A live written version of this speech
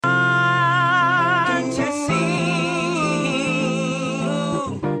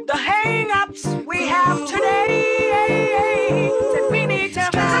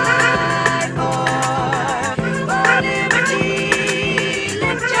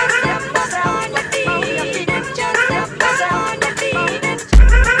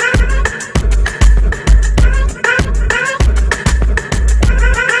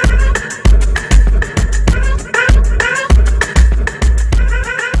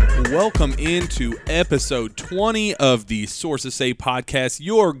welcome into episode 20 of the Sources Say podcast,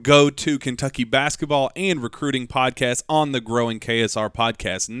 your go-to Kentucky basketball and recruiting podcast on the growing KSR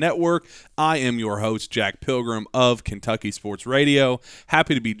Podcast Network. I am your host, Jack Pilgrim of Kentucky Sports Radio.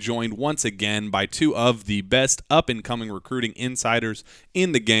 Happy to be joined once again by two of the best up-and-coming recruiting insiders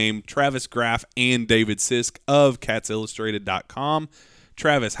in the game, Travis Graff and David Sisk of CatsIllustrated.com.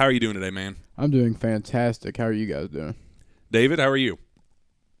 Travis, how are you doing today, man? I'm doing fantastic. How are you guys doing? David, how are you?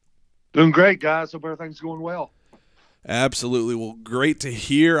 Doing great, guys. Hope everything's going well. Absolutely. Well, great to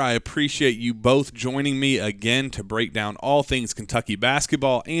hear. I appreciate you both joining me again to break down all things Kentucky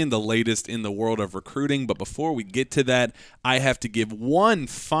basketball and the latest in the world of recruiting. But before we get to that, I have to give one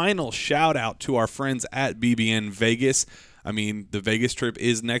final shout out to our friends at BBN Vegas. I mean, the Vegas trip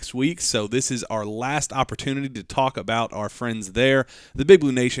is next week, so this is our last opportunity to talk about our friends there. The Big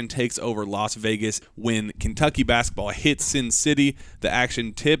Blue Nation takes over Las Vegas when Kentucky basketball hits Sin City. The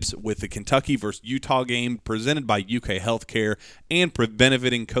action tips with the Kentucky versus Utah game presented by UK Healthcare and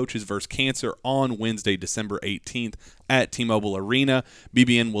benefiting Coaches versus Cancer on Wednesday, December 18th at T-Mobile Arena.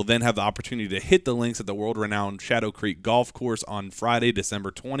 BBN will then have the opportunity to hit the links at the world-renowned Shadow Creek Golf Course on Friday,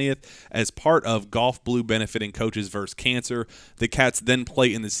 December 20th as part of Golf Blue benefiting Coaches versus Cancer. The Cats then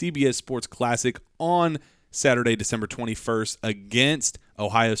play in the CBS Sports Classic on Saturday, December 21st against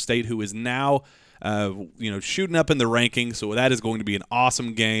Ohio State, who is now shooting up in the rankings. So that is going to be an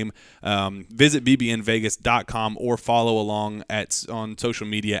awesome game. Visit bbnvegas.com or follow along on social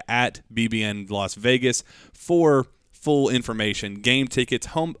media at BBN Las Vegas for full information, game tickets,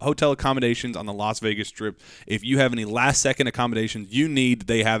 hotel accommodations on the Las Vegas Strip. If you have any last-second accommodations you need,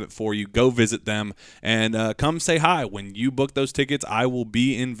 they have it for you. Go visit them and come say hi. When you book those tickets, I will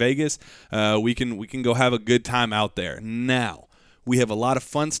be in Vegas. We can go have a good time out there. Now, we have a lot of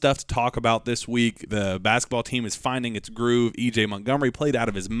fun stuff to talk about this week. The basketball team is finding its groove. E.J. Montgomery played out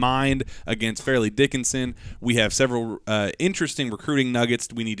of his mind against Fairleigh Dickinson. We have several interesting recruiting nuggets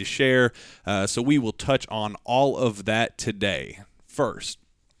we need to share, so we will touch on all of that today. First,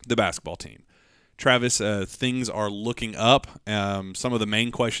 the basketball team. Travis, things are looking up. Some of the main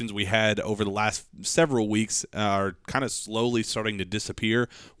questions we had over the last several weeks are kind of slowly starting to disappear.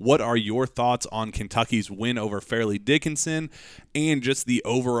 What are your thoughts on Kentucky's win over Fairleigh Dickinson and just the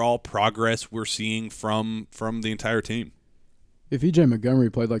overall progress we're seeing from the entire team? If E.J.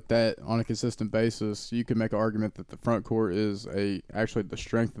 Montgomery played like that on a consistent basis, you could make an argument that the front court is actually the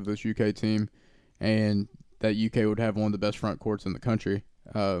strength of this UK team and that UK would have one of the best front courts in the country.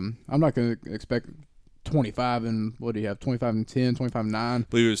 I'm not going to expect 25 and what do you have? 25 and 10, 25 and 9. I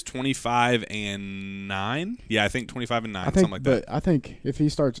believe it was 25 and 9. Yeah, I think 25 and 9, something like that. But I think if he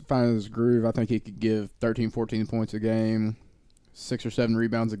starts finding his groove, I think he could give 13, 14 points a game, 6 or 7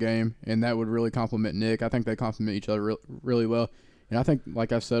 rebounds a game, and that would really complement Nick. I think they complement each other really well. And I think,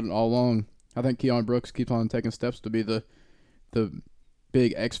 like I've said all along, I think Keon Brooks keeps on taking steps to be the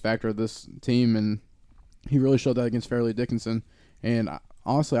big X factor of this team, and he really showed that against Fairleigh Dickinson. And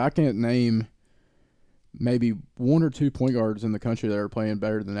honestly, I can't name maybe 1 or 2 point guards in the country that are playing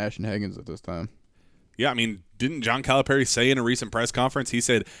better than Ashton Higgins at this time. Yeah, I mean, didn't John Calipari say in a recent press conference, he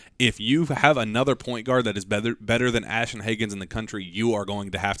said, if you have another point guard that is better than Ashton Higgins in the country, you are going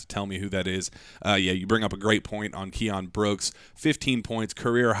to have to tell me who that is. You bring up a great point on Keon Brooks. 15 points,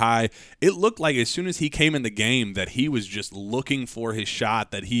 career high. It looked like as soon as he came in the game that he was just looking for his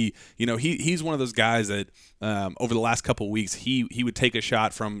shot, that he's one of those guys that over the last couple of weeks, he would take a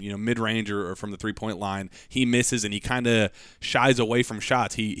shot from mid-range or from the three-point line. He misses and he kind of shies away from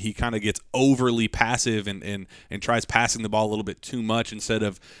shots. He kind of gets overly passive and tries passing the ball a little bit too much instead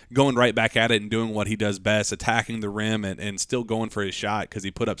of going right back at it and doing what he does best, attacking the rim and still going for his shot, because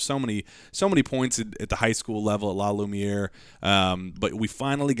he put up so many points at the high school level at La Lumiere. But we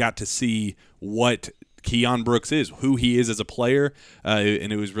finally got to see what Keon Brooks is, who he is as a player,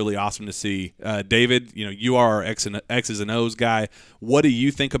 and it was really awesome to see. David, you are our X's and O's guy. What do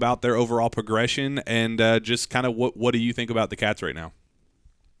you think about their overall progression, and just kind of what do you think about the Cats right now?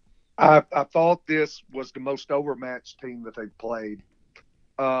 I thought this was the most overmatched team that they've played,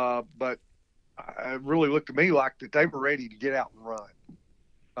 but it really looked to me like that they were ready to get out and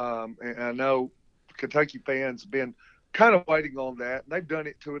run. And I know Kentucky fans have been kind of waiting on that, and they've done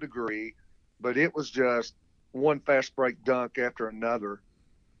it to a degree, but it was just one fast break dunk after another.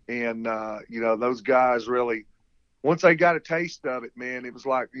 And, those guys really, once they got a taste of it, man, it was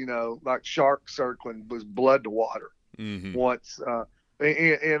like shark circling was blood to water. Mm-hmm. Once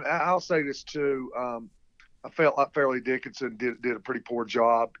and I'll say this too. I felt like Fairleigh Dickinson did a pretty poor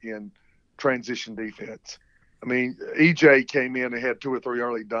job in transition defense. I mean, EJ came in and had 2 or 3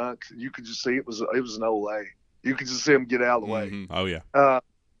 early dunks. You could just see it was an Olay. You could just see him get out of the way. Mm-hmm. Oh yeah.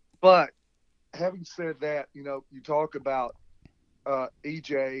 But having said that, you talk about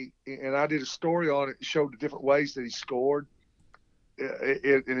EJ, and I did a story on it, showed the different ways that he scored.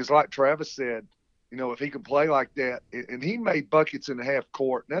 And it's like Travis said, if he can play like that, and he made buckets in the half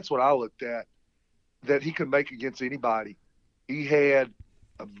court, and that's what I looked at, that he could make against anybody. He had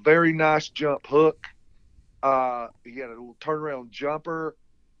a very nice jump hook. He had a little turnaround jumper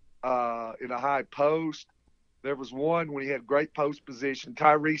in a high post. There was one when he had great post position.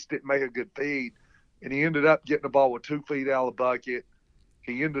 Tyrese didn't make a good feed, and he ended up getting the ball with 2 feet out of the bucket.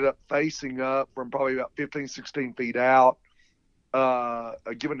 He ended up facing up from probably about 15, 16 feet out,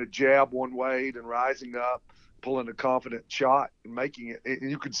 giving a jab one way, then rising up, pulling a confident shot and making it. And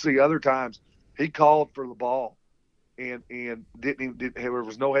you could see other times he called for the ball and there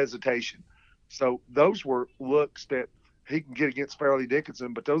was no hesitation. So those were looks that he can get against Fairleigh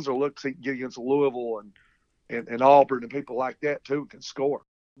Dickinson, but those are looks he can get against Louisville and Auburn and people like that too, can score.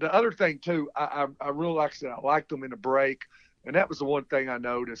 The other thing too, I really, like I said, I liked them in the break, and that was the one thing I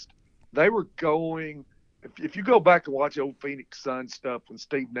noticed. They were going, if you go back and watch old Phoenix Suns stuff when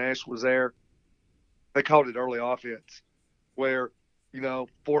Steve Nash was there, they called it early offense, where 4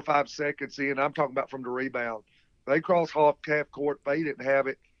 or 5 seconds in, I'm talking about from the rebound, they crossed half court, they didn't have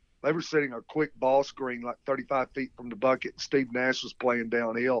it. They were setting a quick ball screen like 35 feet from the bucket. Steve Nash was playing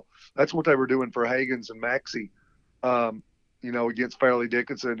downhill. That's what they were doing for Higgins and Maxey, against Fairleigh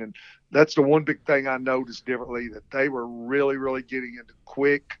Dickinson. And that's the one big thing I noticed differently, that they were really, really getting into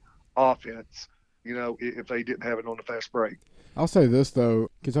quick offense, if they didn't have it on the fast break. I'll say this, though.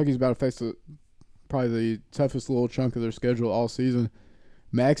 Kentucky's about to face probably the toughest little chunk of their schedule all season.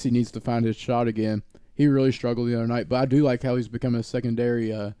 Maxey needs to find his shot again. He really struggled the other night, but I do like how he's become a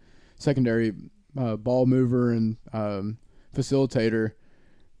secondary ball mover and facilitator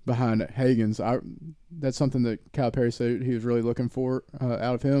behind Higgins. That's something that Calipari said he was really looking for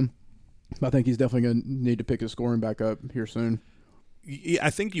out of him. I think he's definitely going to need to pick his scoring back up here soon. I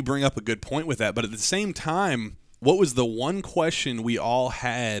think you bring up a good point with that, but at the same time, what was the one question we all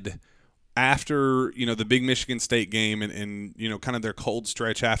had after the big Michigan State game and kind of their cold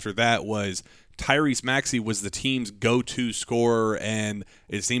stretch after that was Tyrese Maxey was the team's go-to scorer, and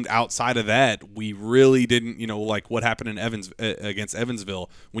it seemed outside of that we really didn't, like what happened in against Evansville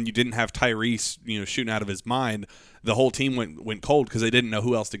when you didn't have Tyrese, shooting out of his mind. The whole team went cold because they didn't know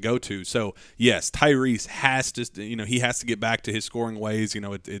who else to go to. So yes, Tyrese has to, he has to get back to his scoring ways.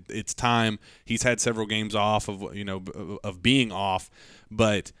 It's time. He's had several games off of being off,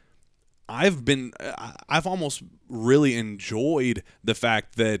 but I've almost really enjoyed the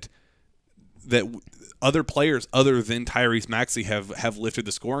fact that other players other than Tyrese Maxey have lifted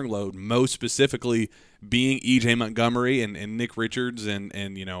the scoring load, most specifically being E.J. Montgomery and Nick Richards and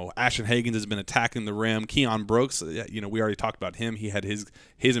Ashton Higgins has been attacking the rim. Keon Brooks, we already talked about him. He had his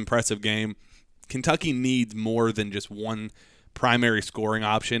impressive game. Kentucky needs more than just one primary scoring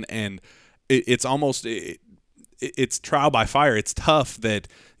option, and it's almost it's trial by fire. It's tough that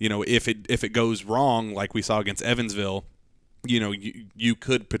if it goes wrong, like we saw against Evansville, you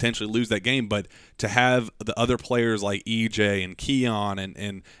could potentially lose that game. But to have the other players like EJ and Keon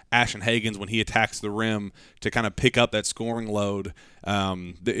and Ashton Higgins when he attacks the rim to kind of pick up that scoring load,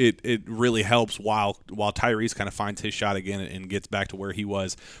 it really helps while Tyrese kind of finds his shot again and gets back to where he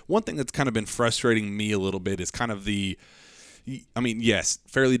was. One thing that's kind of been frustrating me a little bit is kind of yes,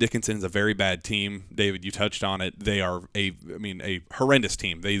 Fairleigh Dickinson is a very bad team. David, you touched on it. They are a horrendous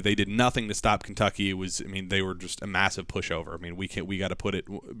team. They did nothing to stop Kentucky. They were just a massive pushover. We got to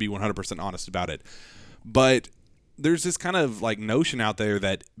be 100% honest about it. But there's this kind of notion out there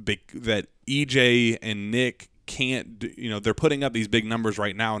that EJ and Nick can't, they're putting up these big numbers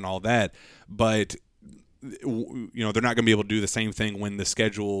right now and all that, but they're not going to be able to do the same thing when the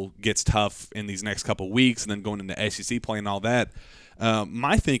schedule gets tough in these next couple of weeks and then going into SEC play and all that.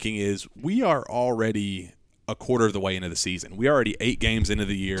 My thinking is we are already a quarter of the way into the season. We are already 8 games into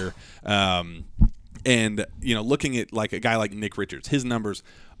the year. And looking at a guy like Nick Richards, his numbers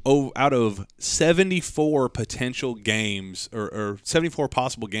out of 74 potential games or 74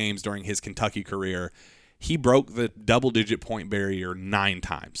 possible games during his Kentucky career, he broke the double-digit point barrier 9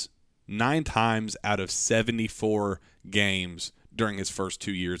 times. 9 times out of 74 games during his first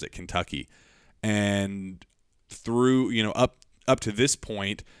 2 years at Kentucky. And through, up to this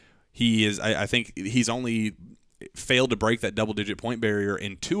point, I think he's only failed to break that double-digit point barrier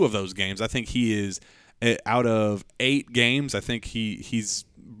in 2 of those games. I think he is, out of 8 games, I think he's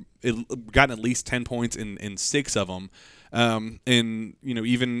gotten at least 10 points in 6 of them. And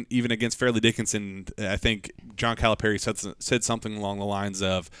even against Fairleigh Dickinson, I think John Calipari said something along the lines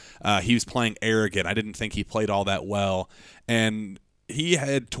of he was playing arrogant. I didn't think he played all that well, and he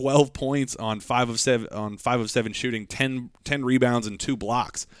had 12 points on 5 of 7 shooting, 10 rebounds and 2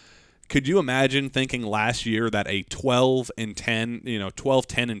 blocks. Could you imagine thinking last year that a 12 and 10, 12,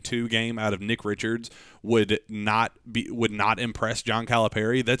 10 and 2 game out of Nick Richards would not impress John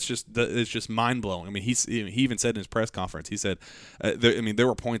Calipari? It's just mind blowing. I mean, he even said in his press conference, he said, there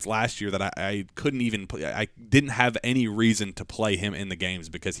were points last year that I couldn't even play. I didn't have any reason to play him in the games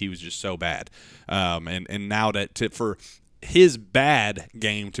because he was just so bad. And now for his bad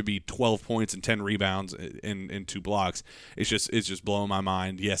game to be 12 points and 10 rebounds and 2 blocks, it's just blowing my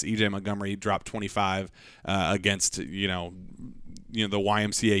mind. Yes, EJ Montgomery dropped 25 against the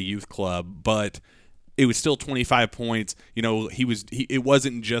YMCA Youth Club, but it was still 25 points. It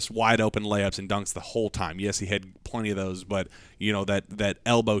wasn't just wide open layups and dunks the whole time. Yes, he had plenty of those, but that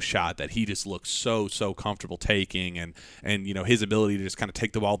elbow shot that he just looked so comfortable taking, and his ability to just kind of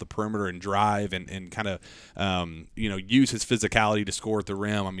take the ball at the perimeter and drive and kind of use his physicality to score at the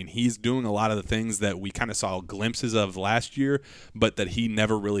rim. I mean, he's doing a lot of the things that we kind of saw glimpses of last year, but that he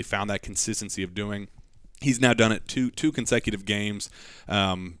never really found that consistency of doing. He's now done it two consecutive games.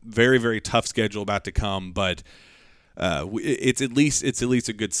 Very, very tough schedule about to come, but it's at least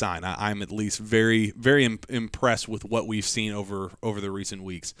a good sign. I'm at least very, very impressed with what we've seen over the recent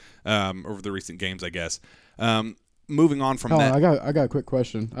weeks, over the recent games, I guess. Moving on from that, I got a quick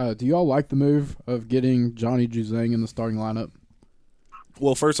question. Do y'all like the move of getting Johnny Juzang in the starting lineup?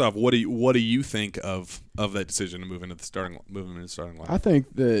 Well, first off, what do you think of that decision to move into the starting lineup? I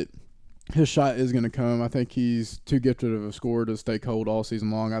think that his shot is going to come. I think he's too gifted of a scorer to stay cold all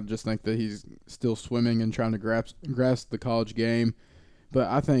season long. I just think that he's still swimming and trying to grasp the college game. But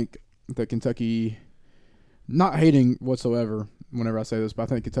I think that Kentucky, not hating whatsoever whenever I say this, but I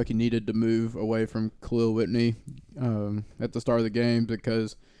think Kentucky needed to move away from Khalil Whitney at the start of the game,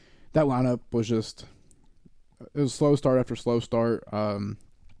 because that lineup was just – it was slow start after slow start.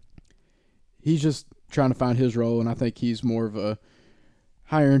 He's just trying to find his role, and I think he's more of a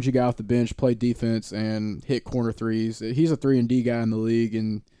high energy guy off the bench, play defense, and hit corner threes. He's a 3-and-D guy in the league,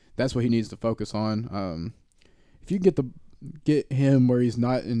 and that's what he needs to focus on. If you can get him where he's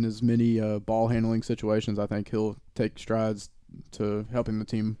not in as many ball handling situations, I think he'll take strides to helping the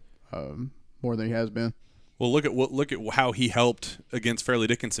team more than he has been. Well, look at how he helped against Fairleigh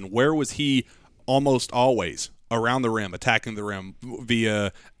Dickinson. Where was he almost always? Around the rim, attacking the rim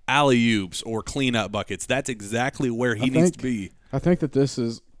via alley-oops or clean-up buckets. That's exactly where he needs to be. I think that this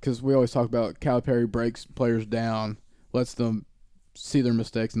is because we always talk about Calipari breaks players down, lets them see their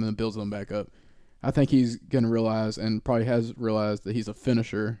mistakes, and then builds them back up. I think he's going to realize, and probably has realized, that he's a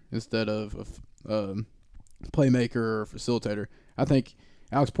finisher instead of a playmaker or facilitator. I think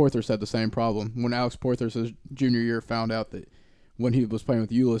Alex Porthers had the same problem. When Alex Porthers, his junior year, found out that when he was playing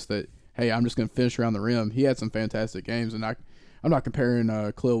with Euless that, hey, I'm just going to finish around the rim, he had some fantastic games. And I'm not comparing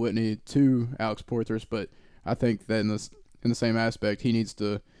Khalil Whitney to Alex Porthers, but I think that in the same aspect, he needs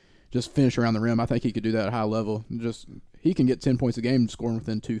to just finish around the rim. I think he could do that at a high level. He can get 10 points a game scoring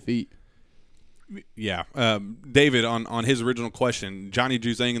within 2 feet. Yeah. David, on his original question, Johnny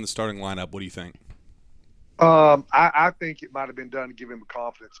Juzang in the starting lineup, what do you think? I think it might have been done to give him a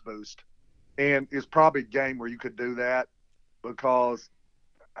confidence boost. And it's probably a game where you could do that because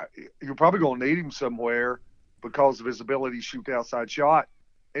you're probably going to need him somewhere because of his ability to shoot the outside shot.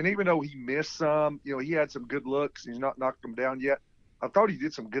 And even though he missed some, he had some good looks. He's not knocked them down yet. I thought he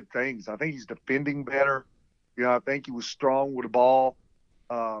did some good things. I think he's defending better. I think he was strong with the ball.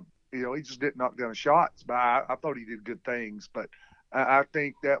 He just didn't knock down shots. But I thought he did good things. But I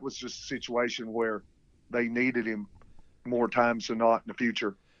think that was just a situation where they needed him more times than not in the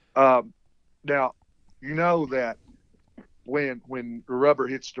future. Now, that when the rubber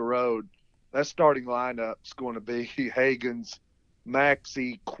hits the road, that starting lineup's going to be Hagans,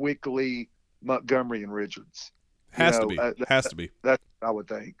 Maxey, Quickly, Montgomery, and Richards. Has to be. That's what I would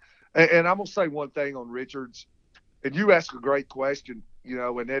think. And I'm going to say one thing on Richards. And you ask a great question,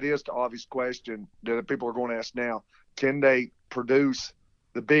 and that is the obvious question that people are going to ask now. Can they produce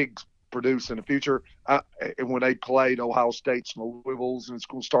the bigs produce in the future? And when they played Ohio State's and Louisville's, and it's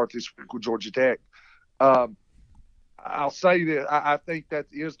going to start this week with Georgia Tech. I'll say this. I think that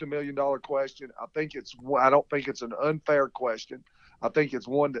is the $1 million question. I don't think it's an unfair question. I think it's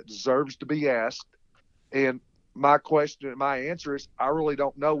one that deserves to be asked. And my answer is, I really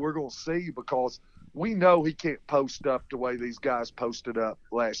don't know. We're going to see, because we know he can't post up the way these guys posted up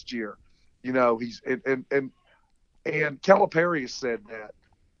last year. He's and Calipari has said that.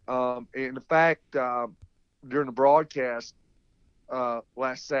 And in fact, during the broadcast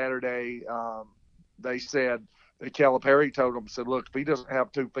last Saturday, they said that Calipari told him, look, if he doesn't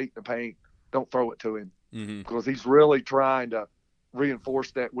have 2 feet in the paint, don't throw it to him, because he's really trying to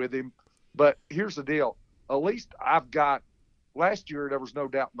reinforce that with him. But here's the deal. At least I've got – last year there was no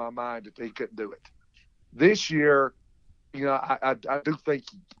doubt in my mind that he couldn't do it. This year, I do think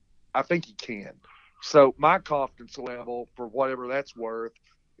I think he can. So my confidence level, for whatever that's worth,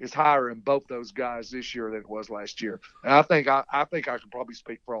 is higher in both those guys this year than it was last year. And I think I can probably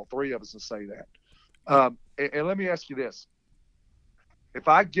speak for all three of us and say that. And let me ask you this. If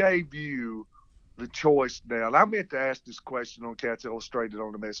I gave you the choice now, and I meant to ask this question on Cats Illustrated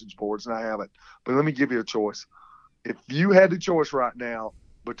on the message boards, and I haven't, but let me give you a choice. If you had the choice right now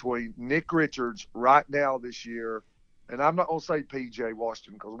between Nick Richards right now this year, and I'm not going to say P.J.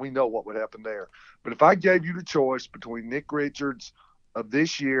 Washington because we know what would happen there, but if I gave you the choice between Nick Richards of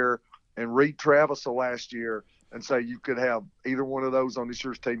this year and Reed Travis of last year, and say you could have either one of those on this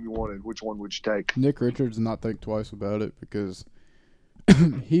year's team you wanted, which one would you take? Nick Richards, not think twice about it because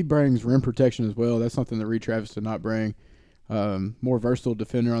he brings rim protection as well. That's something that Reed Travis did not bring. More versatile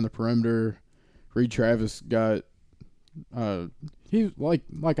defender on the perimeter. Reed Travis got he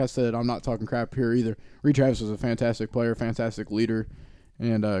like I said, I'm not talking crap here either. Reed Travis was a fantastic player, fantastic leader,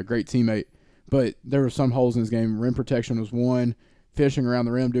 and a great teammate. But there were some holes in his game. Rim protection was one. Finishing around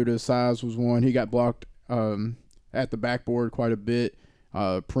the rim due to his size was one. He got blocked at the backboard quite a bit.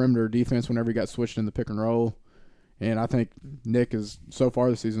 Perimeter defense whenever he got switched in the pick and roll. And I think Nick is, so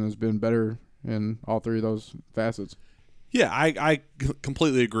far this season, has been better in all three of those facets. Yeah, I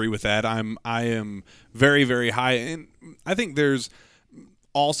completely agree with that. I am very, very high, and I think there's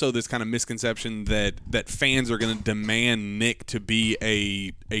also this kind of misconception that fans are going to demand Nick to be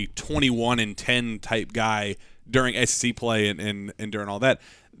a 21-10 type guy during SEC play and during all that.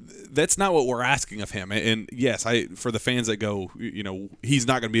 That's not what we're asking of him. And yes, for the fans that go, he's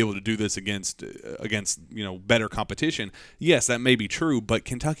not going to be able to do this against better competition. Yes, that may be true, but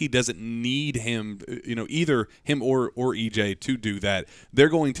Kentucky doesn't need him, either him or EJ to do that. They're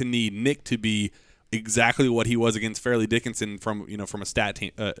going to need Nick to be exactly what he was against Fairleigh Dickinson from a stat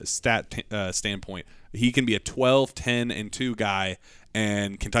standpoint. He can be a 12, 10, and 2 guy,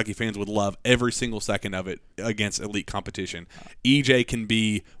 and Kentucky fans would love every single second of it against elite competition. EJ can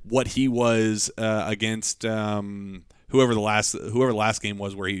be what he was against whoever the last game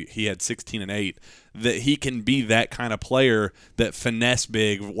was where he had 16 and 8. That he can be that kind of player, that finesse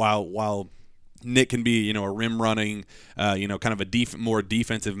big, while Nick can be a rim running, kind of a more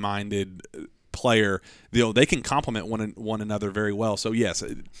defensive minded player. They can complement one another very well. So yes,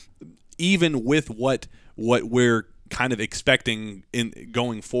 even with what we're kind of expecting in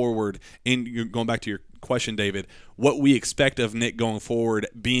going forward, and going back to your question, David, what we expect of Nick going forward,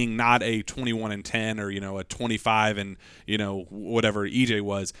 being not a 21-10 or a 25 and whatever EJ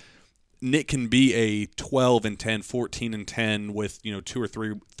was, Nick can be a 12-10, 14-10 with 2 or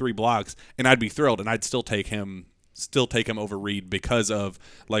 3 blocks, and I'd be thrilled, and I'd still take him over Reed because of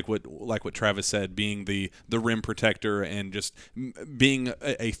like what Travis said, being the rim protector and just being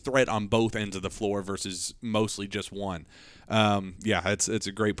a threat on both ends of the floor versus mostly just one. It's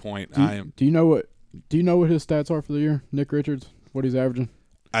a great point. Do you know what his stats are for the year, Nick Richards? What he's averaging?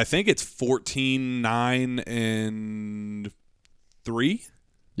 I think it's 14, 9, and 3.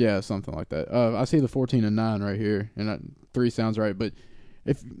 Yeah, something like that. I see the 14 and 9 right here, and 3 sounds right, but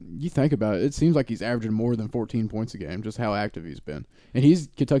if you think about it, it seems like he's averaging more than 14 points a game, just how active he's been. And he's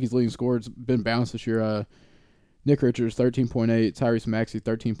Kentucky's leading scorer. It's been balanced this year. Nick Richards, 13.8. Tyrese Maxey,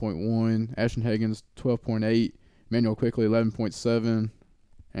 13.1. Ashton Hagens, 12.8. Emmanuel Quickley, 11.7.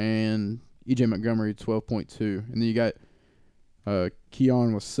 And E.J. Montgomery, 12.2. And then you got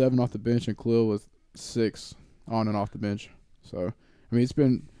Keon with 7 off the bench and Khalil with 6 on and off the bench. So, I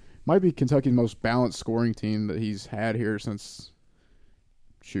mean, might be Kentucky's most balanced scoring team that he's had here since –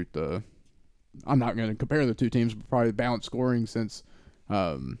 I'm not going to compare the two teams, but probably balanced scoring since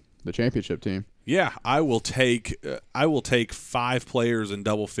the championship team. Yeah, I will take 5 players in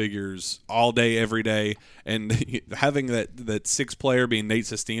double figures all day, every day, and having that 6th player being Nate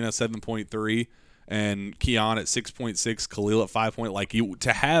Sestina, 7.3, and Keon at 6.6, Khalil at 5 point, like you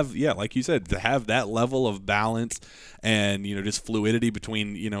said, to have that level of balance and just fluidity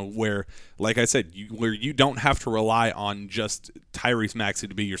between where, like I said, where you don't have to rely on just Tyrese Maxey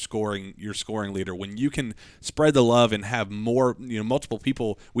to be your scoring leader. When you can spread the love and have more, multiple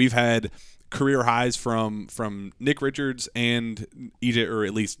people. We've had career highs from Nick Richards and EJ, or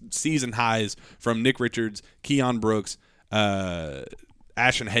at least season highs from Nick Richards, Keon Brooks,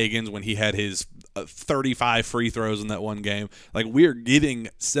 Ashton Hagens when he had his 35 free throws in that one game. Like, we're getting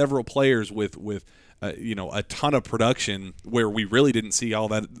several players with a ton of production where we really didn't see all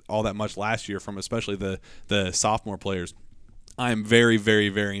that much last year from especially the sophomore players. I am very, very,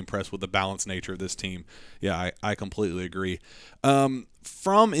 very impressed with the balanced nature of this team. Yeah, I completely agree.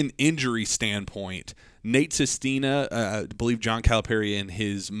 From an injury standpoint, Nate Sestina, I believe John Calipari in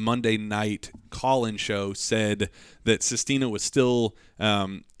his Monday night call-in show said that Sestina was still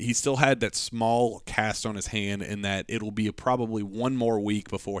he still had that small cast on his hand, and that it'll be probably one more week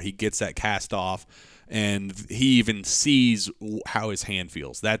before he gets that cast off. And he even sees how his hand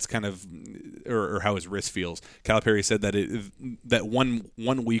feels. That's kind of, or how his wrist feels. Calipari said that that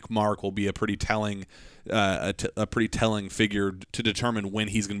one week mark will be a pretty telling, a pretty telling figure to determine when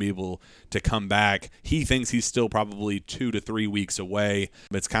he's going to be able to come back. He thinks he's still probably 2 to 3 weeks away.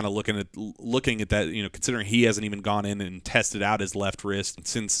 It's kind of looking at that, considering he hasn't even gone in and tested out his left wrist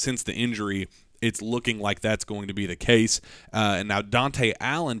since the injury. It's looking like that's going to be the case. And now Dante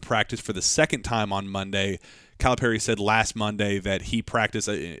Allen practiced for the second time on Monday. Calipari said last Monday that he practiced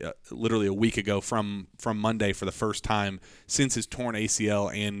literally a week ago from Monday for the first time since his torn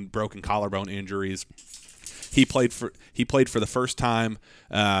ACL and broken collarbone injuries. He played for the first time.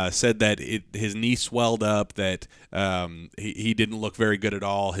 Said that his knee swelled up. That he didn't look very good at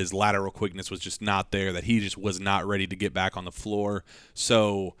all. His lateral quickness was just not there. That he just was not ready to get back on the floor.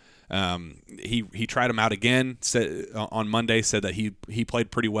 So. He tried him out again on Monday, said that he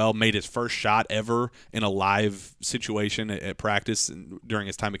played pretty well, made his first shot ever in a live situation at practice during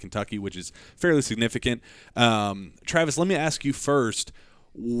his time at Kentucky, which is fairly significant. Travis, let me ask you first,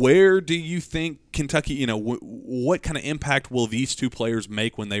 where do you think Kentucky, what kind of impact will these two players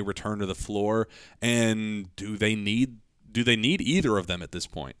make when they return to the floor, and do they need either of them at this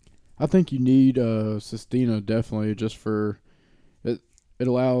point? I think you need Sestina definitely, just for it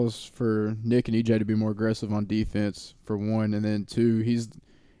allows for Nick and EJ to be more aggressive on defense, for one, and then two, he's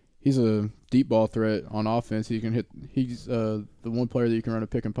a deep ball threat on offense. He's the one player that you can run a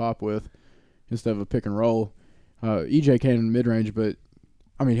pick and pop with instead of a pick and roll. EJ can in mid range, but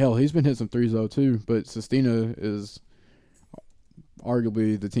I mean, hell, he's been hitting some threes though too. But Sestina is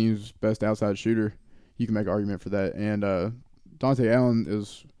arguably the team's best outside shooter. You can make an argument for that. And Dante Allen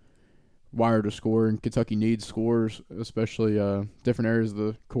is wired to score, and Kentucky needs scores, especially different areas of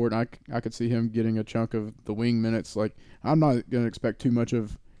the court. And I could see him getting a chunk of the wing minutes. Like, I'm not going to expect too much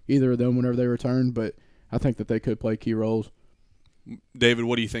of either of them whenever they return, but I think that they could play key roles. David,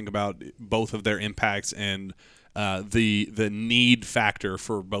 what do you think about both of their impacts and the need factor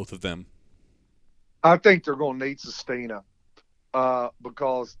for both of them? I think they're going to need Sestina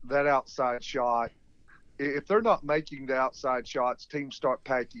because that outside shot, if they're not making the outside shots, teams start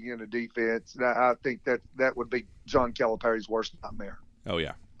packing in a defense. And I think that would be John Calipari's worst nightmare. Oh,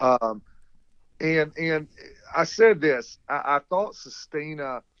 yeah. And I said this. I thought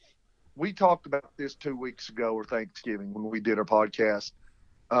Sestina, we talked about this 2 weeks ago or Thanksgiving when we did our podcast.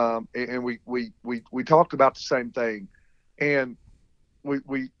 And we talked about the same thing. And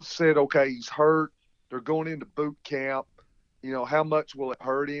we said, okay, he's hurt. They're going into boot camp. How much will it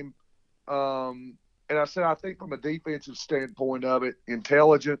hurt him? And I said, I think from a defensive standpoint of it,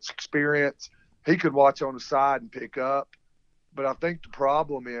 intelligence, experience, he could watch on the side and pick up. But I think the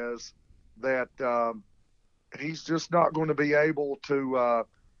problem is that he's just not going to be able to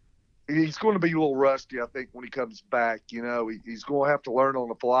he's going to be a little rusty, I think, when he comes back. He's going to have to learn on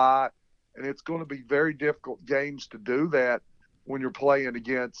the fly. And it's going to be very difficult games to do that when you're playing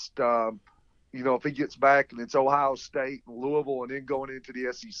against if he gets back and it's Ohio State and Louisville and then going into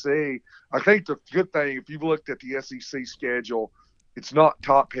the SEC, I think the good thing, if you've looked at the SEC schedule, it's not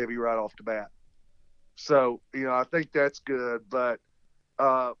top heavy right off the bat. So, I think that's good. But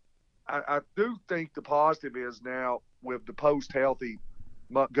I do think the positive is now with the post-healthy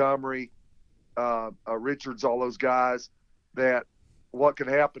Montgomery, Richards, all those guys, that what can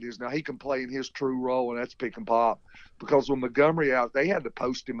happen is now he can play in his true role, and that's pick and pop. Because when Montgomery out, they had to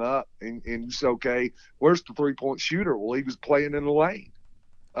post him up, and you say, okay, where's the three-point shooter? Well, he was playing in the lane,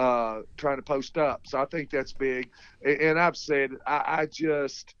 trying to post up. So I think that's big. And I've said, I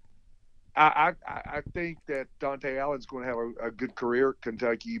think that Dante Allen's going to have a good career at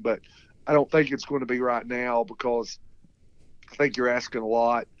Kentucky, but I don't think it's going to be right now because I think you're asking a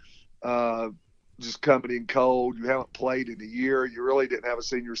lot. Just coming in cold, you haven't played in a year, you really didn't have a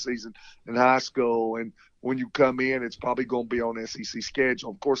senior season in high school, and when you come in, it's probably going to be on SEC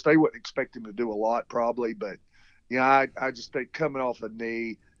schedule. Of course, they wouldn't expect him to do a lot probably, but I just think coming off a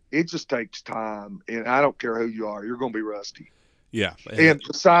knee, it just takes time, and I don't care who you are, you're going to be rusty. Yeah. And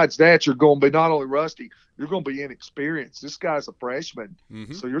besides that, you're going to be not only rusty, you're going to be inexperienced. This guy's a freshman,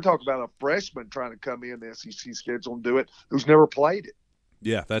 so you're talking about a freshman trying to come in the SEC schedule and do it who's never played it.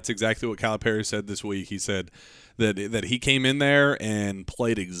 Yeah, that's exactly what Calipari said this week. He said that he came in there and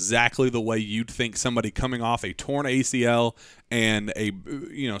played exactly the way you'd think somebody coming off a torn ACL and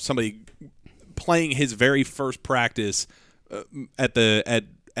somebody playing his very first practice at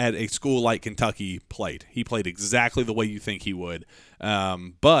a school like Kentucky played. He played exactly the way you think he would.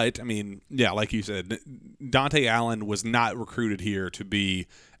 But I mean, yeah, like you said, Dante Allen was not recruited here to be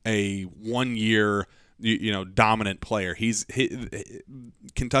a 1 year dominant player.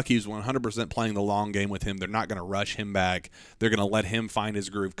 Kentucky's 100% playing the long game with him. They're not going to rush him back. They're going to let him find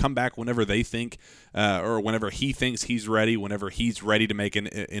his groove, come back whenever they think, or whenever he thinks he's ready, whenever he's ready to make an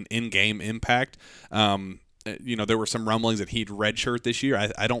in-game impact. There were some rumblings that he'd redshirt this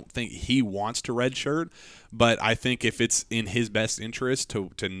year. I don't think he wants to redshirt, but I think if it's in his best interest to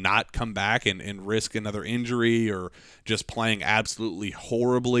not come back and risk another injury or just playing absolutely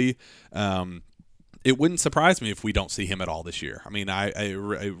horribly, it wouldn't surprise me if we don't see him at all this year. I mean,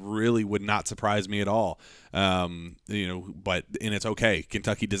 it really would not surprise me at all. And it's okay.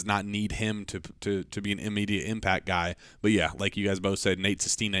 Kentucky does not need him to be an immediate impact guy. But yeah, like you guys both said, Nate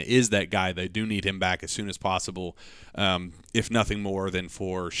Sestina is that guy. They do need him back as soon as possible, if nothing more than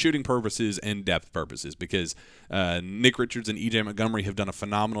for shooting purposes and depth purposes, because Nick Richards and EJ Montgomery have done a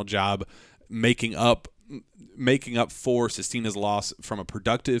phenomenal job making up for Sestina's loss from a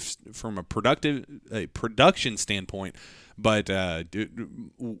production standpoint, but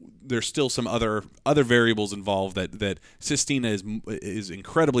there's still some other variables involved that Sestina is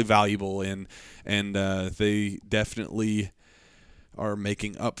incredibly valuable in, and they definitely are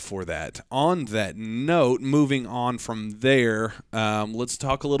making up for that. On that note, moving on from there, let's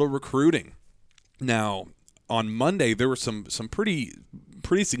talk a little recruiting. Now, on Monday, there was some pretty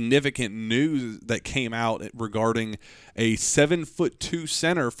significant news that came out regarding a 7'2"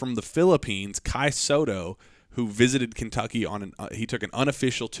 center from the Philippines, Kai Sotto, who visited Kentucky he took an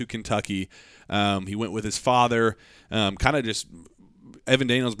unofficial to Kentucky. He went with his father. Kind of just Evan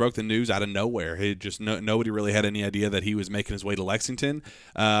Daniels broke the news out of nowhere. Nobody really had any idea that he was making his way to Lexington,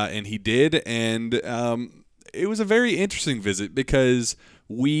 and he did. And it was a very interesting visit because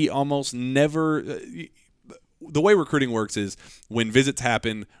we almost never. The way recruiting works is when visits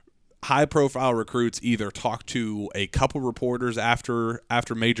happen, high-profile recruits either talk to a couple reporters after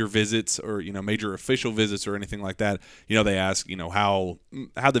major visits or major official visits or anything like that. They ask how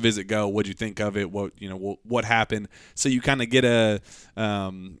the visit go, what'd you think of it, what happened. So you kind of get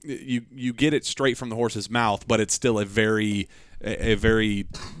you get it straight from the horse's mouth, but it's still a very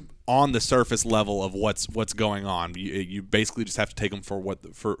on the surface level of what's going on. You basically just have to take them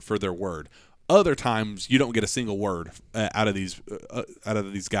for their word. Other times you don't get a single word out of these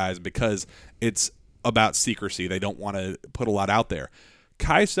guys because it's about secrecy. They don't want to put a lot out there.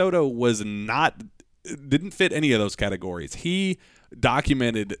 Kai Sotto didn't fit any of those categories. He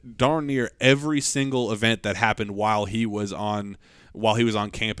documented darn near every single event that happened while he was on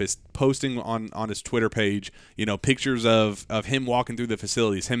campus, posting on his Twitter page, pictures of him walking through the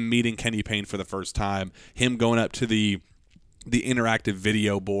facilities, him meeting Kenny Payne for the first time, him going up to the interactive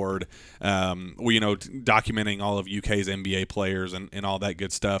video board, documenting all of UK's NBA players and all that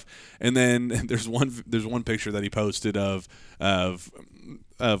good stuff. And then there's one picture that he posted of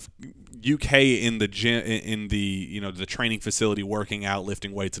UK in the gym, in the training facility, working out,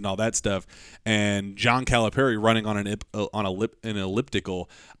 lifting weights, and all that stuff. And John Calipari running on an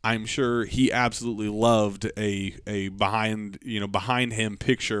elliptical. I'm sure he absolutely loved a behind him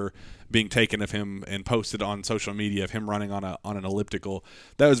picture being taken of him and posted on social media of him running on an elliptical.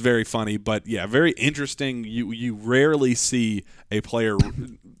 That was very funny, but yeah, very interesting. You rarely see a player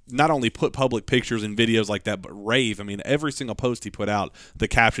not only put public pictures and videos like that, but rave. I mean, every single post he put out, the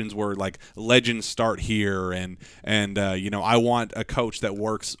captions were like "Legends start here," and I want a coach that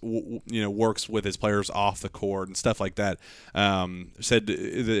works with his players off the court and stuff like that. I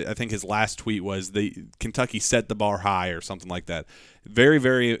think his last tweet was Kentucky set the bar high or something like that. Very,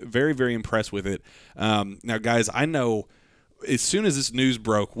 very, very, very impressed with it. Now, guys, I know as soon as this news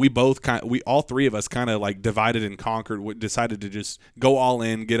broke, we all three of us kind of like divided and conquered. We decided to just go all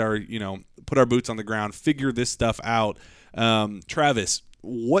in, get our, put our boots on the ground, figure this stuff out. Travis,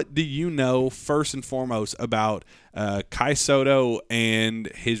 what do you know first and foremost about Kai Sotto and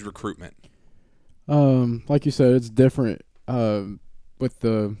his recruitment? Like you said, it's different. With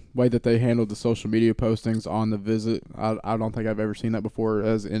the way that they handled the social media postings on the visit, I don't think I've ever seen that before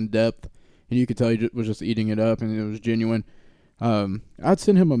as in-depth, and you could tell he was just eating it up, and it was genuine. I'd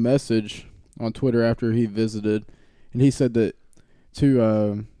sent him a message on Twitter after he visited, and he said that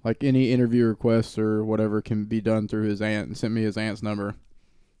like any interview requests or whatever can be done through his aunt, and sent me his aunt's number.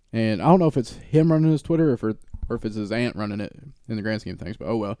 And I don't know if it's him running his Twitter or or if it's his aunt running it in the grand scheme of things. But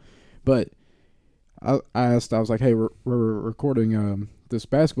oh well. But I asked, I was like, hey, we're recording this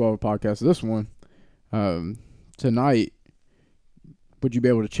basketball podcast, this one, tonight. Would you be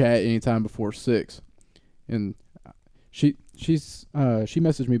able to chat anytime before 6? And she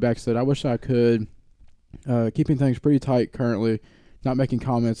messaged me back, said, I wish I could. Keeping things pretty tight currently, not making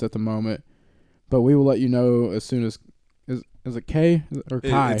comments at the moment, but we will let you know as soon as is it K or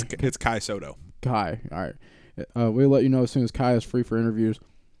Kai? It's Kai Sotto. Kai. All right. We'll let you know as soon as Kai is free for interviews.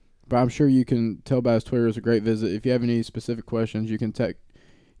 But I'm sure you can tell by his Twitter is a great visit. If you have any specific questions, you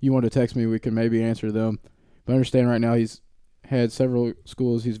want to text me, we can maybe answer them. But understand right now he's had several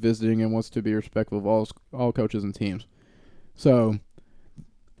schools he's visiting and wants to be respectful of all coaches and teams. So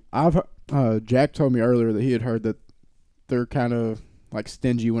Jack told me earlier that he had heard that they're kind of like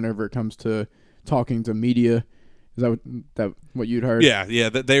stingy whenever it comes to talking to media. Is that what you'd heard? Yeah.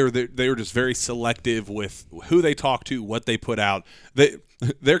 That they were just very selective with who they talk to, what they put out.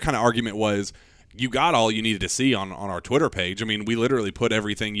 Their kind of argument was, you got all you needed to see on our Twitter page. I mean, we literally put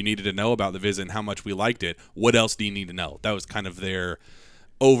everything you needed to know about the visit and how much we liked it. What else do you need to know? That was kind of their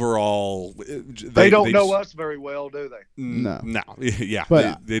overall. They don't know us very well, do they? No. Yeah,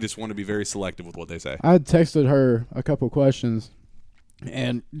 but they just want to be very selective with what they say. I had texted her a couple of questions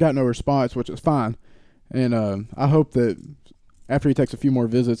and got no response, which is fine. And I hope that after he takes a few more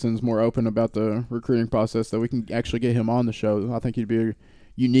visits and is more open about the recruiting process, that we can actually get him on the show. I think he'd be a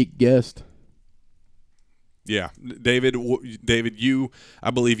unique guest. Yeah, David, I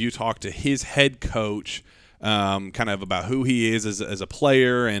believe you talked to his head coach, kind of about who he is as a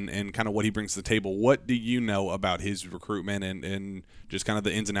player and kind of what he brings to the table. What do you know about his recruitment and just kind of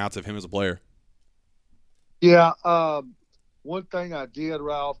the ins and outs of him as a player? Yeah, one thing I did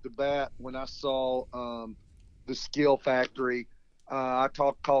right off the bat when I saw the Skill Factory, I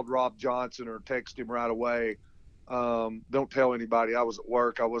called Rob Johnson or texted him right away. Don't tell anybody. I was at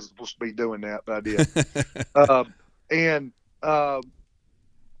work. I wasn't supposed to be doing that, but I did. And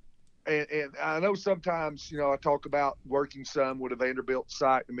I know sometimes, I talk about working some with a Vanderbilt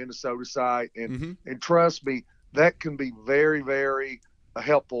site, the Minnesota site, and trust me, that can be very, very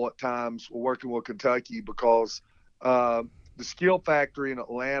helpful at times working with Kentucky because the Skill Factory in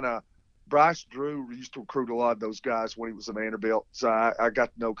Atlanta, Bryce Drew used to recruit a lot of those guys when he was at Vanderbilt, so I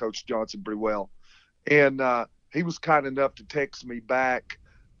got to know Coach Johnson pretty well. And he was kind enough to text me back.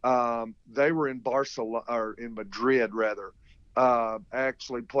 They were in Barcelona or in Madrid, rather.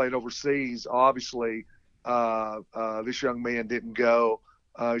 Actually played overseas. Obviously, this young man didn't go.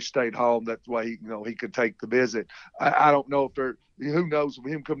 He stayed home. That's why he could take the visit. I don't know if who knows,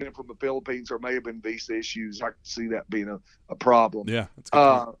 with him coming in from the Philippines, there may have been visa issues. I can see that being a problem. Yeah, that's a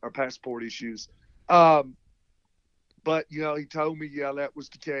good point. Or passport issues. But he told me, that was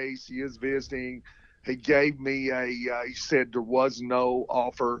the case. He is visiting. He gave me he said there was no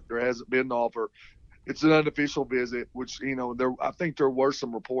offer. There hasn't been an offer. It's an unofficial visit, which, I think there were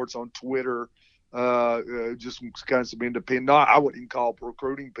some reports on Twitter, just kind of some independent, I wouldn't even call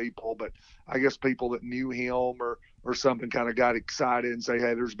recruiting people, but I guess people that knew him or something kind of got excited and say,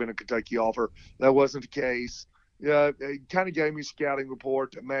 hey, there's been a Kentucky offer. That wasn't the case. Yeah, he kind of gave me a scouting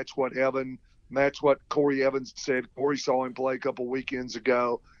report that matched what Corey Evans said. Corey saw him play a couple weekends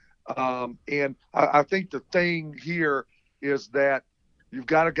ago. And I think the thing here is that you've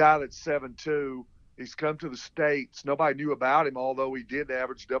got a guy that's 7'2". He's come to the States. Nobody knew about him, although he did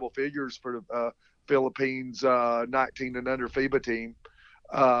average double figures for the Philippines 19 and under FIBA team.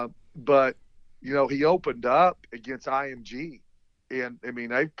 But, he opened up against IMG. And, I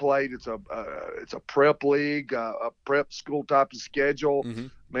mean, they've played. It's a prep league, a prep school type of schedule. Mm-hmm.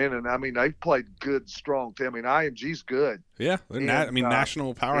 Man, and, I mean, they've played good, strong. I mean, IMG's good. Yeah,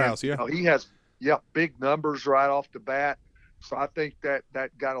 national powerhouse, and, he has, big numbers right off the bat. So I think that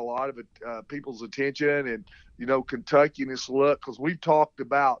got a lot of people's attention. And, Kentucky and this look, because we've talked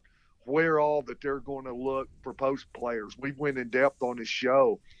about where all that they're going to look for post players. We went in depth on this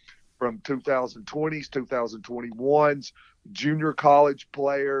show from 2020s, 2021s, junior college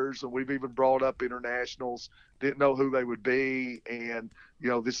players, and we've even brought up internationals. Didn't know who they would be, and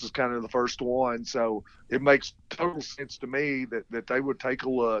this is kind of the first one. So it makes total sense to me that they would take a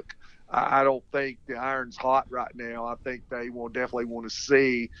look. I don't think the iron's hot right now. I think they will definitely want to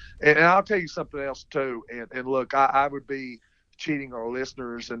see. And I'll tell you something else too. And look, I would be cheating our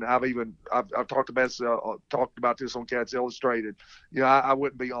listeners, and I've talked about this on Cats Illustrated. I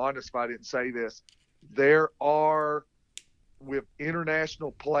wouldn't be honest if I didn't say this. There are, with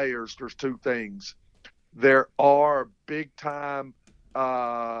international players, there's two things. There are big time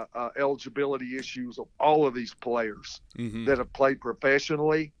eligibility issues of all of these players that have played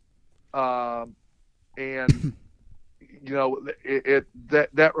professionally. And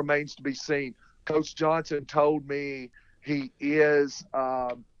that remains to be seen. Coach Johnson told me he is.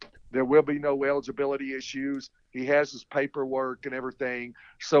 There will be no eligibility issues. He has his paperwork and everything.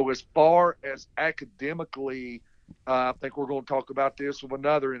 So as far as academically, I think we're going to talk about this with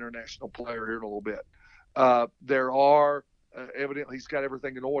another international player here in a little bit. There are evidently he's got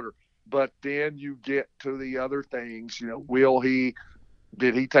everything in order. But then you get to the other things.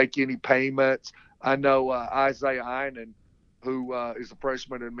 Did he take any payments? I know Isaiah Heinen, who is a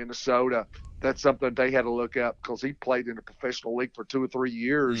freshman in Minnesota, that's something they had to look up because he played in a professional league for 2 or 3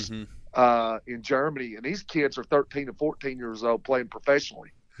 years in Germany. And these kids are 13 and 14 years old playing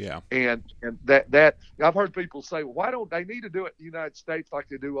professionally. Yeah. And that I've heard people say, well, why don't they need to do it in the United States like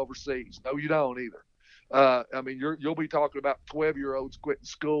they do overseas? No, you don't either. I mean, you'll be talking about 12-year-olds quitting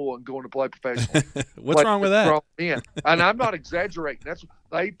school and going to play professionally. What's wrong with that? And I'm not exaggerating.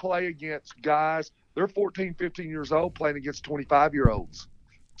 They play against guys. They're 14, 15 years old playing against 25-year-olds.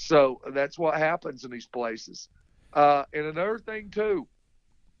 So that's what happens in these places. And another thing too,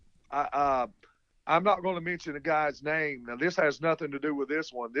 I'm not going to mention a guy's name. Now, this has nothing to do with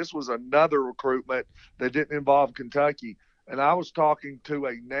this one. This was another recruitment that didn't involve Kentucky. And I was talking to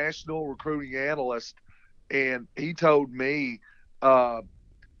a national recruiting analyst, and he told me,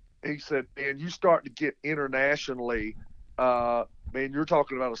 he said, man, you start to get internationally, man, you're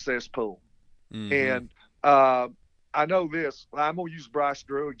talking about a cesspool. And I know this. I'm going to use Bryce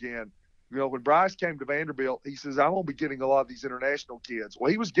Drew again. When Bryce came to Vanderbilt, he says, I'm going to be getting a lot of these international kids.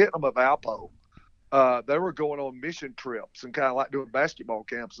 Well, he was getting them at Valpo. They were going on mission trips and kind of like doing basketball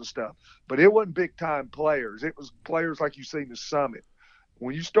camps and stuff. But it wasn't big-time players. It was players like you see in the Summit.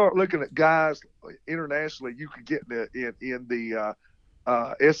 When you start looking at guys internationally, you could get in the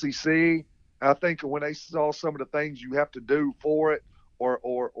SEC. I think when they saw some of the things you have to do for it,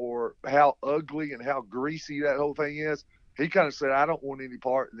 or how ugly and how greasy that whole thing is, he kind of said, I don't want any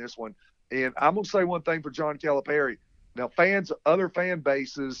part in this one. And I'm going to say one thing for John Calipari. Now, other fan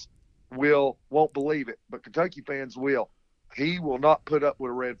bases won't believe it, but Kentucky fans will. He will not put up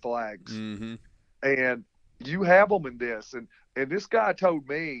with red flags. And you have them in this. And this guy told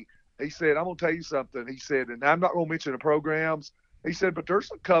me, he said, I'm going to tell you something. He said, and I'm not going to mention the programs. He said, but there's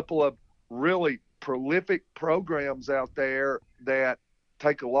a couple of really prolific programs out there that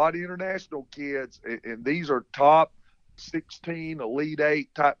take a lot of international kids, and these are top 16, Elite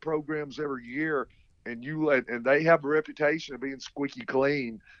 8 type programs every year, and they have a reputation of being squeaky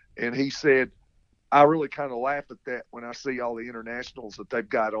clean. And he said, I really kind of laugh at that when I see all the internationals that they've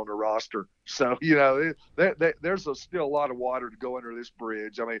got on the roster. So, there's still a lot of water to go under this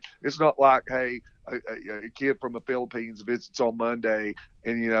bridge. I mean, it's not like, hey, a kid from the Philippines visits on Monday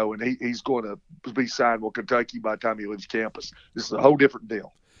and he's going to be signed with Kentucky by the time he leaves campus. This is a whole different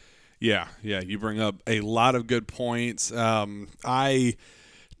deal. Yeah, you bring up a lot of good points. I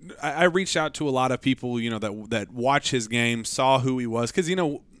reached out to a lot of people, that watch his game, saw who he was, because,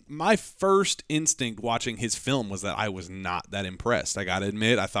 my first instinct watching his film was that I was not that impressed. I got to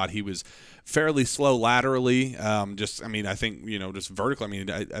admit, I thought he was fairly slow laterally. I think, just vertically.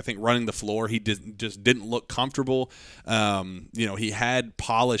 I think running the floor, he just didn't look comfortable. He had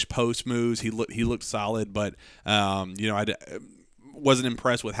polished post moves. He looked solid, but, I wasn't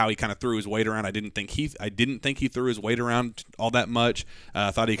impressed with how he kind of threw his weight around. I didn't think he threw his weight around all that much.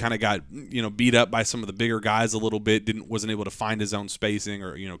 I thought he kind of got beat up by some of the bigger guys a little bit. Wasn't able to find his own spacing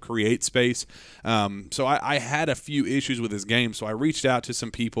or create space. So I had a few issues with his game. So I reached out to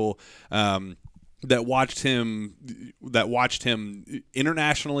some people that watched him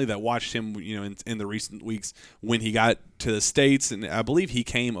internationally, that watched him in the recent weeks when he got to the States, and I believe he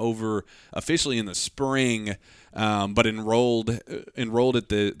came over officially in the spring. But enrolled at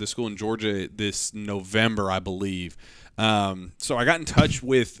the school in Georgia this November, I believe. So I got in touch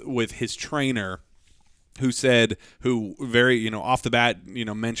with his trainer, who very off the bat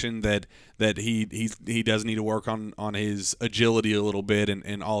mentioned that he does need to work on his agility a little bit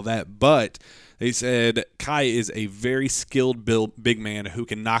and all that, but they said Kai is a very skilled big man who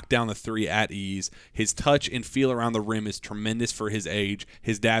can knock down the three at ease. His touch and feel around the rim is tremendous for his age.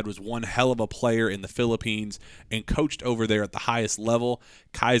 His dad was one hell of a player in the Philippines and coached over there at the highest level.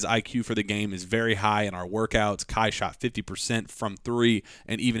 Kai's IQ for the game is very high in our workouts. Kai shot 50% from three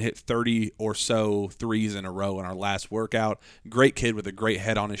and even hit 30 or so threes in a row in our last workout. Great kid with a great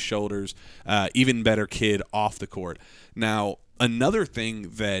head on his shoulders. Even better kid off the court. Now, another thing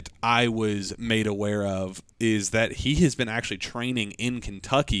that I was made aware of is that he has been actually training in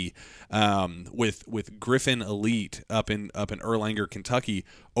Kentucky with Griffin Elite up in Erlanger, Kentucky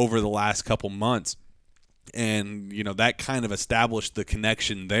over the last couple months. And, that kind of established the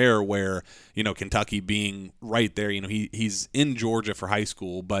connection there where, Kentucky being right there, he's in Georgia for high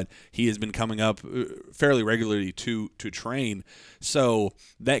school, but he has been coming up fairly regularly to train. So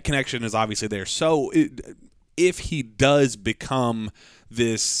that connection is obviously there. So if he does become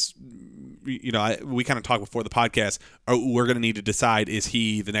this, we kind of talked before the podcast, we're going to need to decide, is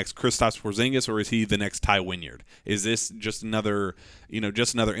he the next Kristaps Porzingis or is he the next Ty Wynyard? Is this just another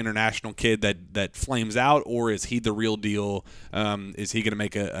international kid that flames out, or is he the real deal? Is he going to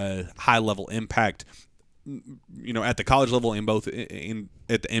make a high level impact, at the college level and both at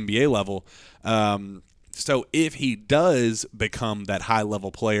the NBA level? So if he does become that high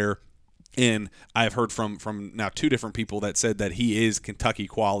level player, and I've heard from now two different people that said that he is Kentucky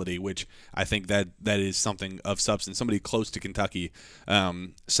quality, which I think that is something of substance. Somebody close to Kentucky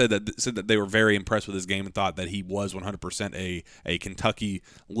said that they were very impressed with his game and thought that he was 100% a Kentucky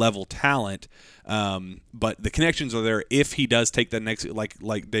level talent. But the connections are there. If he does take the next,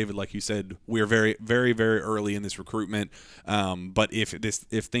 like David, like you said, we're very, very, very early in this recruitment. But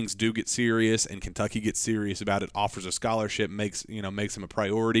if things do get serious and Kentucky gets serious about it, offers a scholarship, makes him a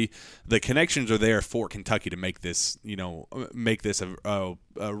priority, the connections are there for Kentucky to make this a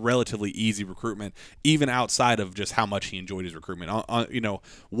relatively easy recruitment, even outside of just how much he enjoyed his recruitment.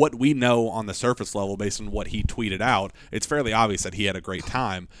 What we know on the surface level based on what he tweeted out, it's fairly obvious that he had a great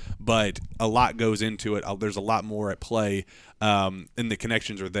time, but a lot goes into it. There's a lot more at play, and the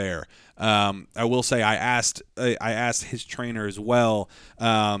connections are there. I will say I asked his trainer as well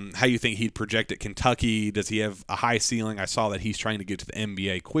how you think he'd project at Kentucky. Does he have a high ceiling? I saw that he's trying to get to the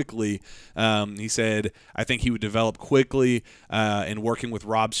NBA quickly. He said, I think he would develop quickly, and working with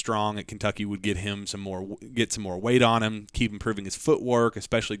Rob Strong at Kentucky would get some more weight on him, keep improving his footwork,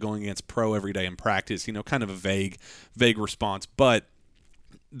 especially going against pro every day in practice. Kind of a vague response, but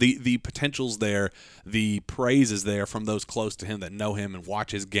the potential's there, the praise is there from those close to him that know him and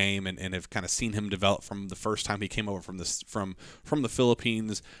watch his game and have kind of seen him develop from the first time he came over from the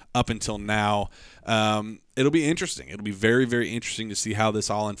Philippines up until now. It'll be interesting. It'll be very, very interesting to see how this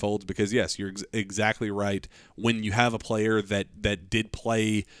all unfolds because, yes, you're exactly right. When you have a player that did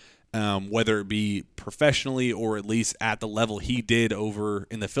play, whether it be professionally or at least at the level he did over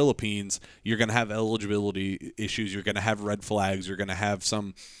in the Philippines, you're going to have eligibility issues. You're going to have red flags. You're going to have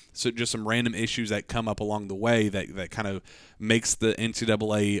some random issues that come up along the way that kind of makes the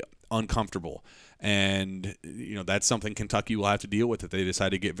NCAA uncomfortable. And, that's something Kentucky will have to deal with if they decide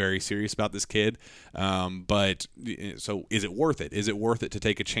to get very serious about this kid. But so is it worth it? Is it worth it to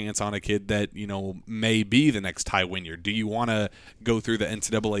take a chance on a kid that, may be the next Ty Wynyard? Do you want to go through the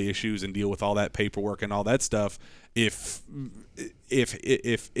NCAA issues and deal with all that paperwork and all that stuff if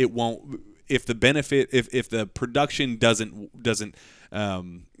it won't, if the production doesn't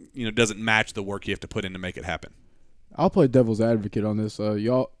match the work you have to put in to make it happen? I'll play devil's advocate on this.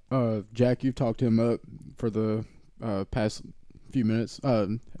 Jack, you've talked him up for the past few minutes.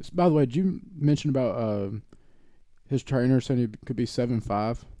 By the way, did you mention about his trainer saying he could be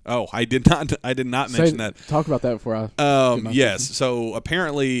 7'5"? Oh, I did not mention that. Talk about that before I. Yes. So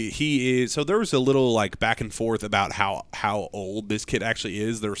apparently he is. So there was a little back and forth about how old this kid actually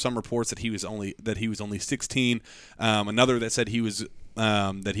is. There were some reports that he was only 16. Another that said he was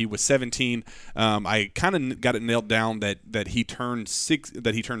 17. I kind of got it nailed down that he turned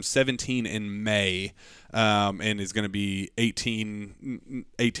 17 in May, and is going to be 18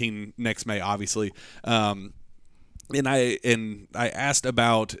 next May, obviously. And I asked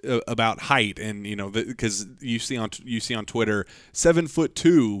about height, and because you see on Twitter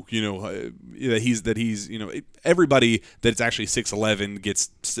 7'2", that he's everybody that's actually 6'11"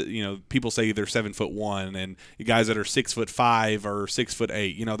 gets, people say they're 7'1", and guys that are 6'5" or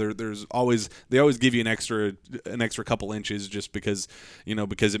 6'8", they always give you an extra couple inches just because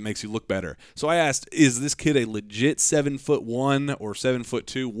it makes you look better. So I asked, is this kid a legit 7'1" or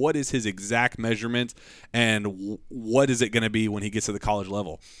 7'2"? What is his exact measurement, and what is it going to be when he gets to the college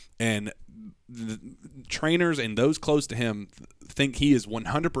level? And the trainers and those close to him think he is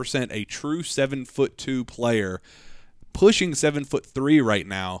 100% a true 7'2" player, pushing 7'3" right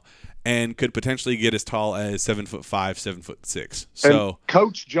now, and could potentially get as tall as 7'5", 7'6". So and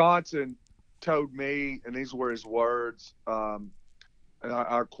Coach Johnson told me, and these were his words, and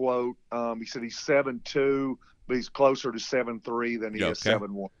our quote, he said he's 7'2", but he's closer to 7'3" than he is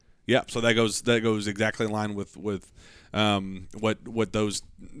 7'1". Yeah, so that goes exactly in line with what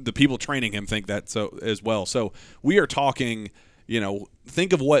the people training him think that so as well. So we are talking,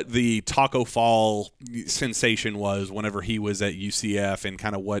 think of what the Taco Fall sensation was whenever he was at UCF, and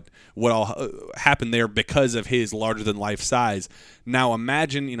kind of what all happened there because of his larger than life size. Now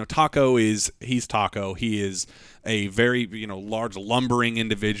imagine, he's Taco. He is a very, large lumbering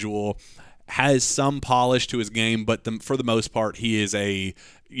individual, has some polish to his game, but for the most part, he is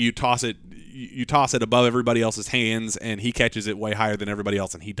you toss it above everybody else's hands, and he catches it way higher than everybody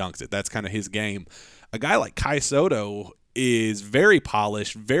else, and he dunks it. That's kind of his game. A guy like Kai Sotto is very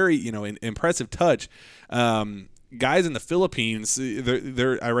polished, very impressive touch. Guys in the Philippines,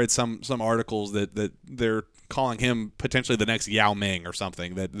 I read some articles that they're calling him potentially the next Yao Ming or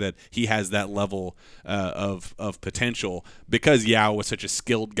something, that he has that level of potential because Yao was such a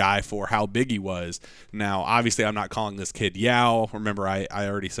skilled guy for how big he was. Now, obviously, I'm not calling this kid Yao. Remember, I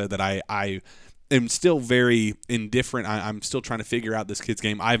already said that I am still very indifferent. I'm still trying to figure out this kid's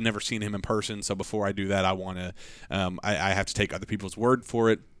game. I've never seen him in person, so before I do that, I want to I have to take other people's word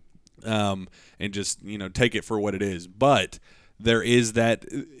for it, and just take it for what it is. But there is that,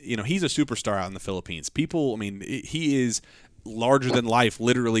 he's a superstar out in the Philippines. People, he is larger than life,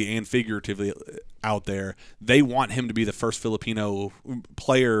 literally and figuratively, out there. They want him to be the first Filipino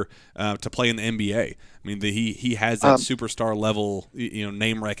player to play in the NBA. He has that superstar level,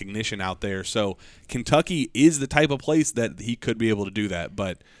 name recognition out there. So Kentucky is the type of place that he could be able to do that.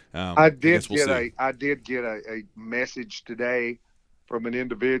 But I did get a message today from an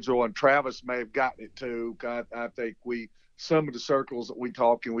individual, and Travis may have gotten it too. I think some of the circles that we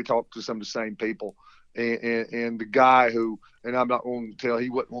talk to some of the same people, and the guy who, and I'm not going to tell,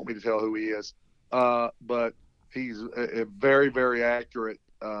 he wouldn't want me to tell who he is, but he's a very, very accurate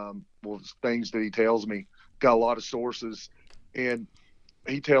with things that he tells me. Got a lot of sources, and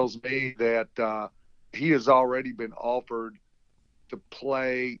he tells me that he has already been offered to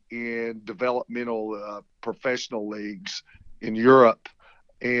play in developmental professional leagues in Europe,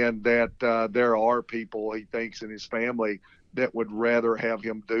 and that there are people, he thinks, in his family that would rather have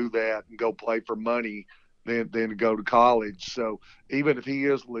him do that and go play for money than to go to college. So even if he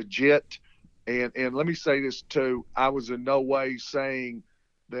is legit, and let me say this too, I was in no way saying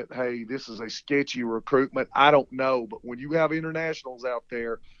that, hey, this is a sketchy recruitment. I don't know, but when you have internationals out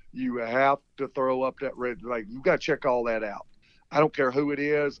there, you have to throw up that red flag. You've got to check all that out. I don't care who it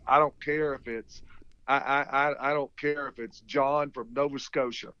is. I don't care if it's I don't care if it's John from Nova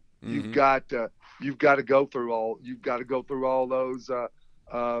Scotia. Mm-hmm. You've got to go through all those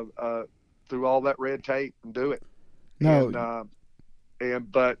through all that red tape and do it. No.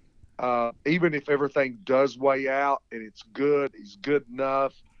 But even if everything does weigh out and it's good, he's good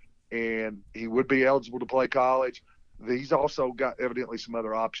enough, and he would be eligible to play college, he's also got evidently some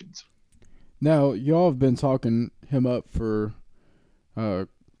other options. Now, y'all have been talking him up for the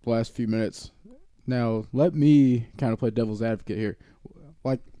last few minutes. Now, let me kind of play devil's advocate here.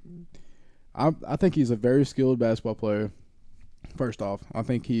 I think he's a very skilled basketball player. First off, I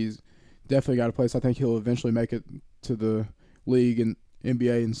think he's definitely got a place. I think he'll eventually make it to the league and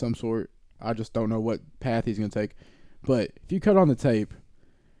NBA in some sort. I just don't know what path he's going to take. But if you cut on the tape,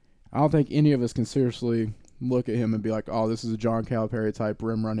 I don't think any of us can seriously look at him and be like, oh, this is a John Calipari type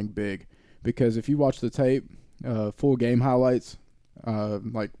rim running big. Because if you watch the tape, full game highlights,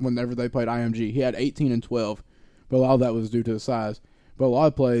 like whenever they played IMG, he had 18 and 12, but a lot of that was due to his size. But a lot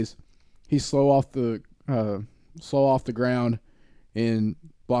of plays, he's slow off the ground in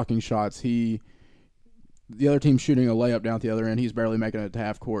blocking shots. The other team's shooting a layup down at the other end. He's barely making it to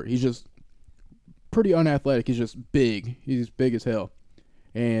half court. He's just pretty unathletic. He's just big. He's big as hell.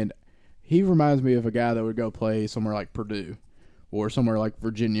 And he reminds me of a guy that would go play somewhere like Purdue or somewhere like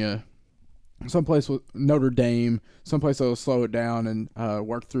Virginia, someplace with Notre Dame, someplace that will slow it down and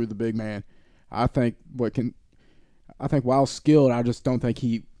work through the big man. I think while skilled, I just don't think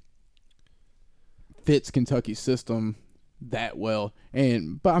he fits Kentucky's system that well.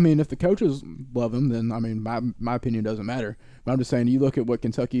 But if the coaches love him, then my opinion doesn't matter. But I'm just saying, you look at what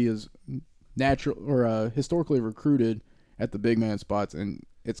Kentucky is natural or historically recruited at the big man spots, and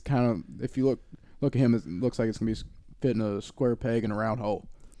it's kind of, if you look at him, it looks like it's gonna be fitting a square peg in a round hole.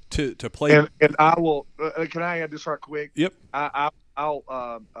 To play, and I will. Can I add this right quick? Yep.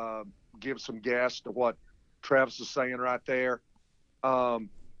 I'll give some gas to what Travis is saying right there. And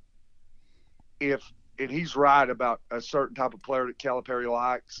he's right about a certain type of player that Calipari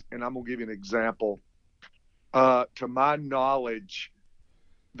likes, and I'm gonna give you an example. To my knowledge,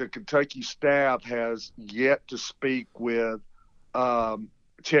 the Kentucky staff has yet to speak with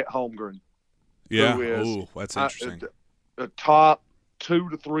Chet Holmgren. Yeah. Who is that's interesting. A top 2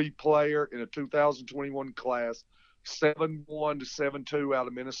 to 3 player in a 2021 class 7-1 to 7-2 out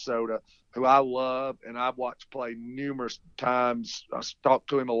of Minnesota, who I love and I've watched play numerous times. I talked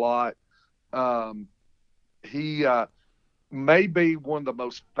to him a lot. He may be one of the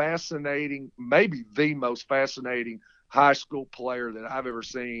most fascinating, maybe the most fascinating high school player that I've ever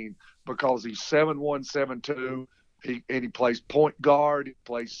seen, because he's 7-1, 7-2. He plays point guard, he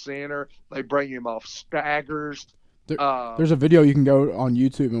plays center. They bring him off staggers. There's a video you can go on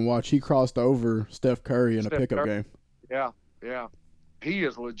YouTube and watch. He crossed over Steph Curry in a pickup game. Yeah. He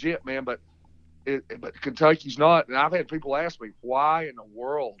is legit, man. But Kentucky's not. And I've had people ask me, why in the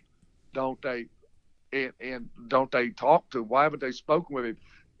world don't they don't they talk to him? Why haven't they spoken with him?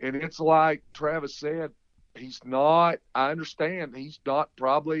 And it's like Travis said, he's not. I understand he's not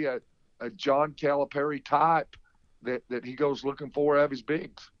probably a John Calipari type that he goes looking for out of his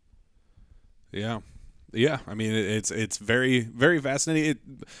bigs. Yeah, I mean it's very, very fascinating.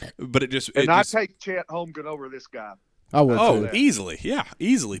 But it just I take Chet Holmgren over this guy. I would too. Easily, yeah,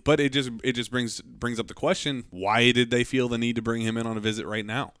 easily. But it just brings up the question: why did they feel the need to bring him in on a visit right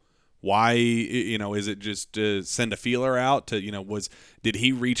now? Why, is it just to send a feeler out to, did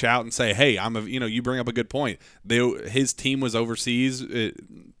he reach out and say, hey, you bring up a good point. His team was overseas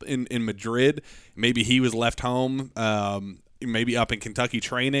in Madrid. Maybe he was left home, maybe up in Kentucky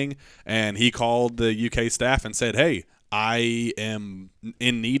training, and he called the UK staff and said, hey, I am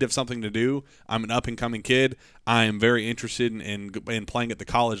in need of something to do. I'm an up-and-coming kid. I am very interested in playing at the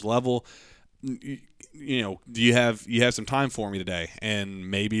college level. Do you have some time for me today? And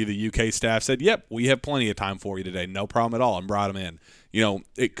maybe the UK staff said, yep, we have plenty of time for you today. No problem at all, and brought him in.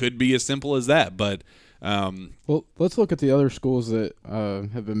 It could be as simple as that. But well, let's look at the other schools that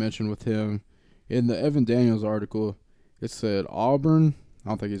have been mentioned with him. In the Evan Daniels article, it said Auburn. I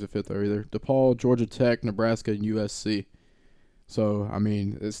don't think he's a fit there either. DePaul, Georgia Tech, Nebraska, and USC. So, I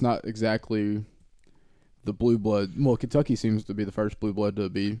mean, it's not exactly the blue blood. Well, Kentucky seems to be the first blue blood to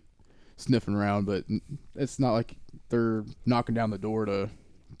be sniffing around, but it's not like they're knocking down the door to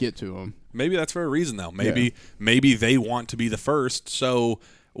get to him. Maybe that's for a reason, though. Maybe they want to be the first. So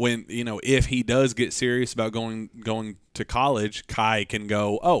when if he does get serious about going to college, Kai can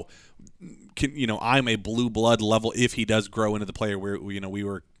go, I'm a blue blood level if he does grow into the player where we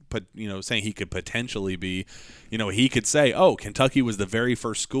were saying he could potentially be. He could say, oh, Kentucky was the very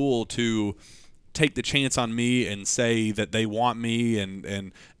first school to take the chance on me and say that they want me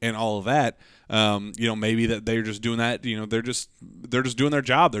and all of that. Maybe that they're just doing that. They're just doing their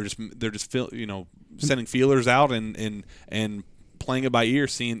job. They're just sending feelers out and playing it by ear,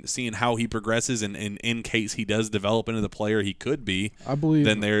 seeing how he progresses, and in case he does develop into the player he could be, I believe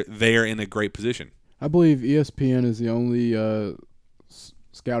then they're in a great position. I believe ESPN is the only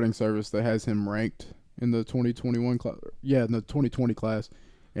scouting service that has him ranked in the 2021 class. Yeah, in the 2020 class,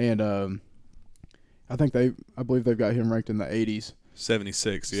 and I believe they've got him ranked in the 80s.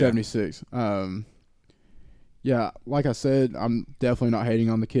 76, yeah. 76. Yeah, like I said, I'm definitely not hating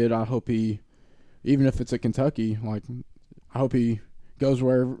on the kid. I hope even if it's at Kentucky, I hope he goes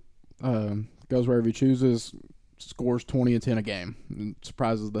wherever he chooses, scores 20 and 10 a game, and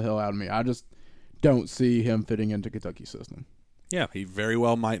surprises the hell out of me. I just don't see him fitting into Kentucky's system. Yeah, he very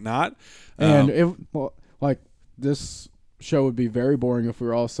well might not. And this show would be very boring if we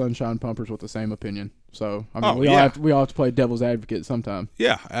were all sunshine pumpers with the same opinion. So we all have to play devil's advocate sometime.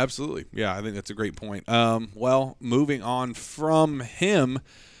 Yeah, absolutely. Yeah, I think that's a great point. Well, moving on from him,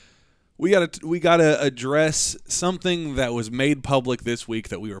 we gotta address something that was made public this week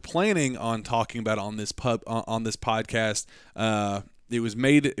that we were planning on talking about on this podcast. It was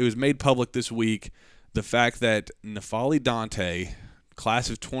made public this week. The fact that N'Faly Dante,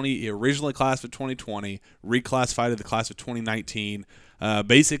 originally class of 2020, reclassified to the class of 2019,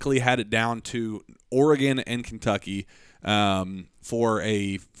 basically had it down to Oregon and Kentucky.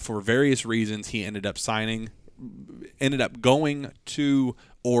 For various reasons, he ended up going to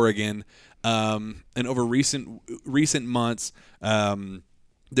Oregon. And over recent months,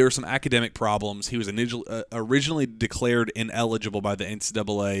 there were some academic problems. He was originally declared ineligible by the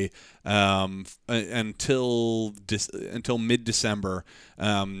NCAA until mid-December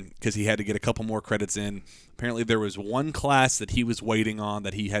because he had to get a couple more credits in. Apparently, there was one class that he was waiting on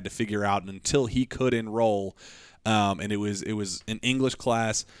that he had to figure out until he could enroll, and it was an English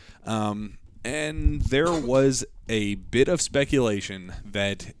class. And there was a bit of speculation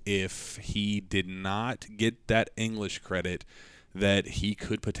that if he did not get that English credit, that he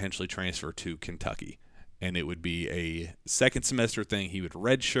could potentially transfer to Kentucky, and it would be a second semester thing. He would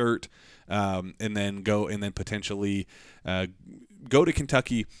redshirt, and then potentially go to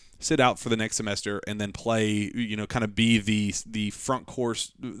Kentucky, sit out for the next semester, and then play, kind of be the front court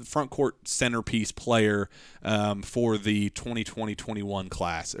centerpiece player for the 2020-21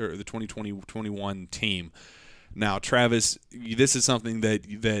 class, or the 2020-21 team. Now, Travis, this is something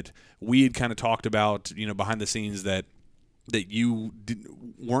that we had kind of talked about, behind the scenes, that you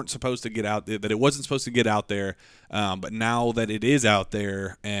weren't supposed to get out there, that it wasn't supposed to get out there, but now that it is out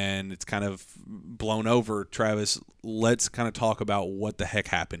there and it's kind of blown over, Travis, let's kind of talk about what the heck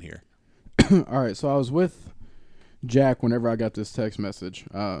happened here. All right, so I was with Jack whenever I got this text message,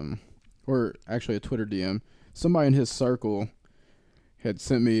 or actually a Twitter DM. Somebody in his circle had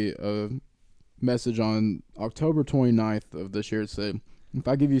sent me a message on October 29th of this year. It said, if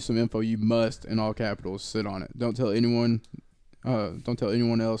I give you some info, you must, in all capitals, sit on it. Don't tell anyone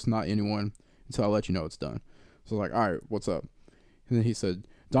else, not anyone, until I let you know it's done. So I was like, all right, what's up? And then he said,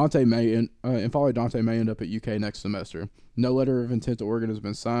 N'Faly Dante may end up at UK next semester. No letter of intent to Oregon has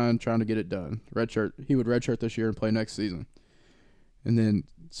been signed, trying to get it done. He would redshirt this year and play next season. And then,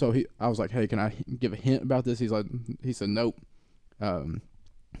 I was like, hey, can I give a hint about this? He said, nope.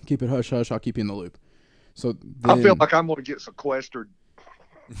 Keep it hush-hush. I'll keep you in the loop. So then, I feel like I'm going to get sequestered.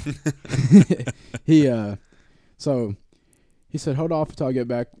 So he said, hold off until I get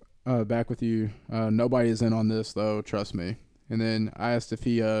back with you. Nobody is in on this, though. Trust me. And then I asked if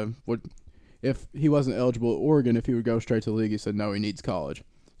he if he wasn't eligible at Oregon, if he would go straight to the league. He said, no, he needs college.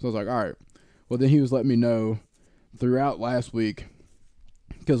 So I was like, all right. Well, then he was letting me know throughout last week,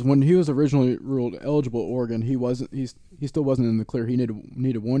 because when he was originally ruled eligible at Oregon, he still wasn't in the clear. He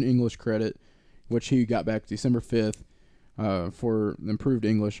needed one English credit, which he got back December 5th for improved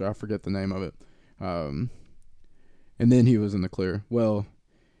English. I forget the name of it. And then he was in the clear. Well,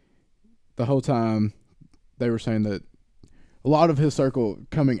 the whole time they were saying that a lot of his circle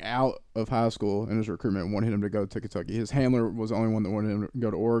coming out of high school and his recruitment wanted him to go to Kentucky. His handler was the only one that wanted him to go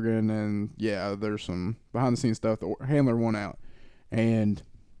to Oregon, and yeah, there's some behind-the-scenes stuff. The handler won out, and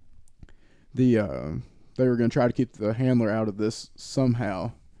they were going to try to keep the handler out of this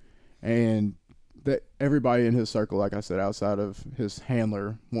somehow, and that everybody in his circle, like I said, outside of his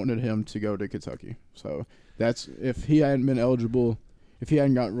handler, wanted him to go to Kentucky. So that's if he hadn't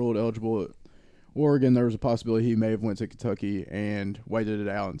gotten ruled eligible at Oregon, there was a possibility he may have went to Kentucky and waited it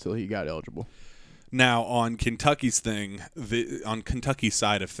out until he got eligible. Now, on Kentucky's on Kentucky's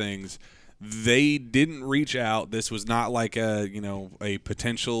side of things, they didn't reach out. This was not like a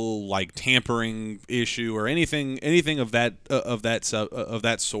potential like tampering issue or anything of that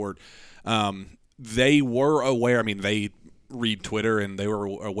sort. They were aware. I mean, they read Twitter and they were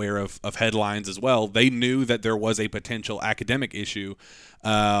aware of headlines as well. They knew that there was a potential academic issue,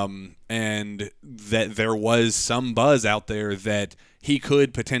 and that there was some buzz out there that he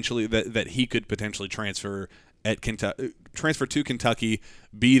could potentially transfer to Kentucky,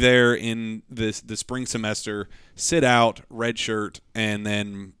 be there in the spring semester, sit out, redshirt, and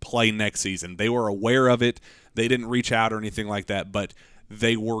then play next season. They were aware of it. They didn't reach out or anything like that, but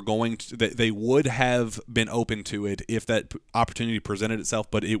they would have been open to it if that opportunity presented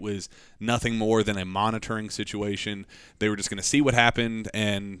itself, but it was nothing more than a monitoring situation. They were just going to see what happened,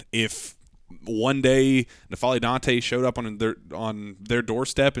 and if one day N'Faly Dante showed up on their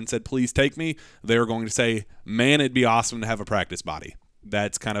doorstep and said, please take me, they were going to say, man, it'd be awesome to have a practice body.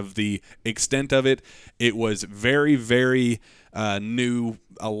 That's kind of the extent of it. It was very, very new.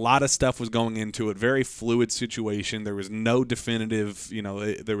 A lot of stuff was going into it. Very fluid situation. There was no definitive,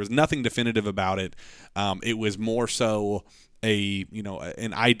 there was nothing definitive about it. It was more so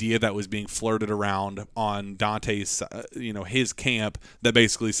an idea that was being flirted around on Dante's, his camp, that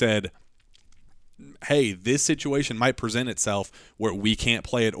basically said, hey, this situation might present itself where we can't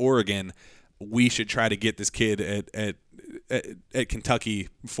play at Oregon. We should try to get this kid at Kentucky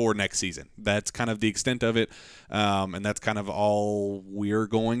for next season. That's kind of the extent of it, and that's kind of all we're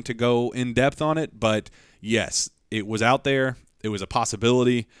going to go in depth on it. But yes, it was out there. It was a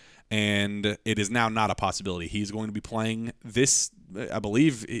possibility, and it is now not a possibility. He's going to be playing this, I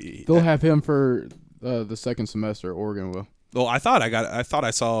believe. They'll have him for the second semester. Oregon will. Well, I thought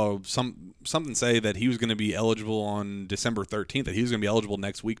I saw something say that he was going to be eligible on December 13th. That he was going to be eligible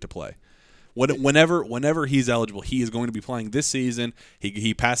next week to play. Whenever he's eligible, he is going to be playing this season.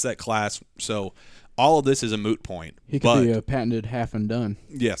 He passed that class, so all of this is a moot point. He could be a patented half and done.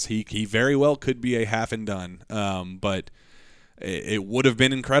 Yes, he very well could be a half and done. But it would have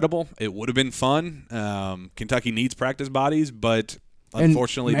been incredible. It would have been fun. Kentucky needs practice bodies, but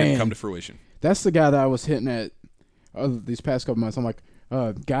unfortunately, didn't come to fruition. That's the guy that I was hitting at these past couple months. I'm like,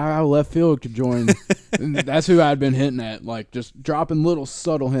 Guy out of left field could join. And that's who I'd been hinting at, like just dropping little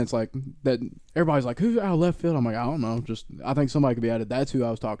subtle hints like that. Everybody's like, "Who's out of left field?" I'm like, I don't know. Just I think somebody could be added. That's who I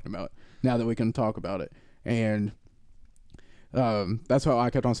was talking about. Now that we can talk about it, and that's how I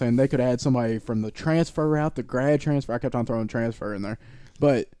kept on saying they could add somebody from the transfer route, the grad transfer. I kept on throwing transfer in there,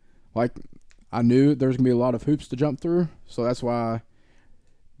 but like I knew there was gonna be a lot of hoops to jump through, so that's why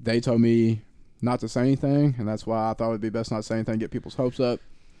they told me not to say anything, and that's why I thought it would be best not to say anything, get people's hopes up.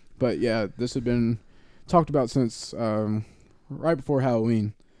 But yeah, this had been talked about since right before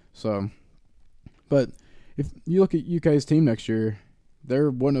Halloween. So, but if you look at UK's team next year,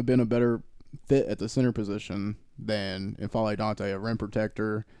 there wouldn't have been a better fit at the center position than N'Faly Dante, a rim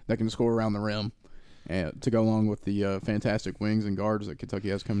protector that can score around the rim, and to go along with the fantastic wings and guards that Kentucky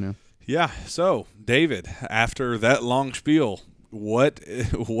has coming in. Yeah. So, David, after that long spiel, what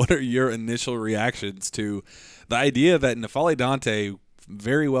are your initial reactions to the idea that N'Faly Dante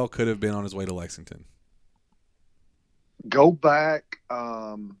very well could have been on his way to Lexington? Go back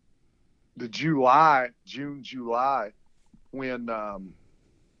the June, July, when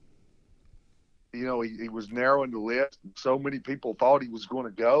he was narrowing the list. So many people thought he was going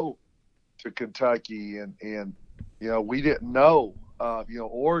to go to Kentucky, and we didn't know.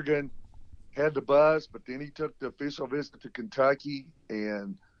 Oregon had the buzz, but then he took the official visit to Kentucky,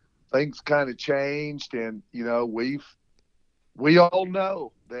 and things kind of changed. And we all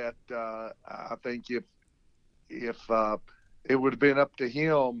know that I think if it would have been up to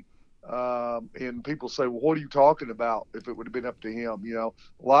him, and people say, well, what are you talking about? If it would have been up to him, a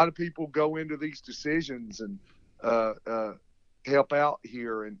lot of people go into these decisions and help out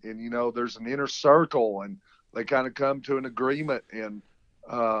here, and there's an inner circle, and they kind of come to an agreement, and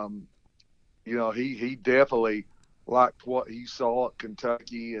he definitely liked what he saw at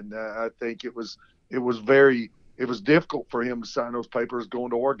Kentucky, and I think it was difficult for him to sign those papers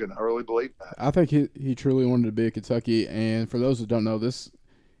going to Oregon. I really believe that. I think he truly wanted to be at Kentucky, and for those who don't know,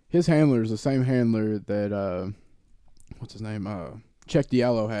 his handler is the same handler that what's his name? Check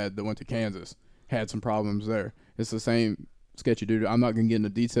Diallo had that went to Kansas. Had some problems there. It's the same sketchy dude. I'm not gonna get into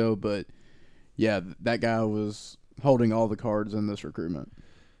detail, but yeah, that guy was holding all the cards in this recruitment.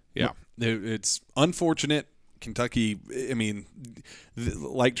 Yeah, it's unfortunate. Kentucky, I mean,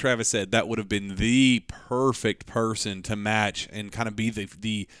 like Travis said, that would have been the perfect person to match and kind of be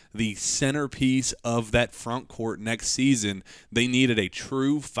the centerpiece of that front court next season. They needed a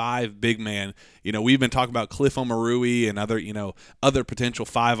true 5 big man. We've been talking about Cliff Omarui and other potential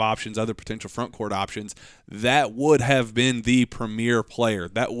 5 options, other potential front court options. That would have been the premier player.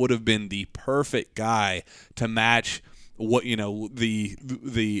 That would have been the perfect guy to match what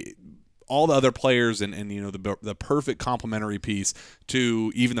the all the other players and the perfect complementary piece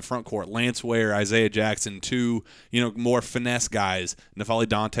to even the front court. Lance Ware, Isaiah Jackson, 2 more finesse guys. N'Faly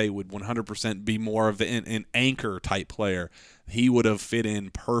Dante would 100% be more of an anchor type player. He would have fit in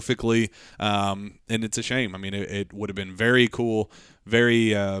perfectly, and it's a shame. I mean, it would have been very cool,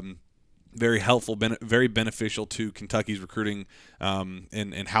 very helpful, very beneficial to Kentucky's recruiting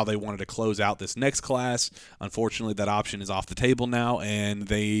and how they wanted to close out this next class. Unfortunately, that option is off the table now, and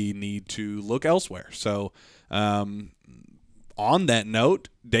they need to look elsewhere. So on that note,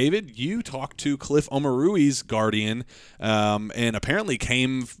 David, you talked to Cliff Omarui's guardian and apparently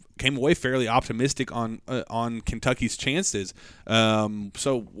came away fairly optimistic on Kentucky's chances.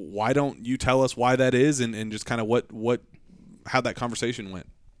 So why don't you tell us why that is and just kind of how that conversation went?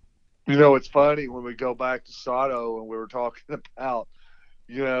 It's funny when we go back to Sotto and we were talking about,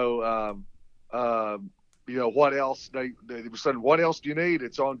 what else they were saying, what else do you need?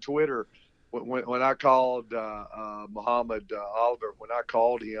 It's on Twitter. When I called Muhammad Oliver, when I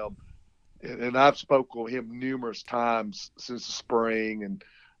called him, and I've spoken with him numerous times since the spring, and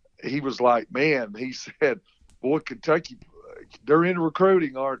he was like, man, he said, boy, Kentucky, they're into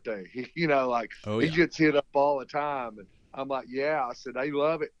recruiting, aren't they? Oh, yeah. He gets hit up all the time. And I'm like, yeah. I said, they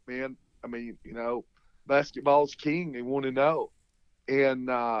love it, man. I mean, basketball's king. They want to know. And,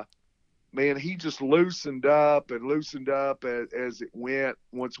 man, he just loosened up as it went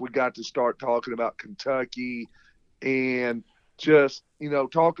once we got to start talking about Kentucky and just,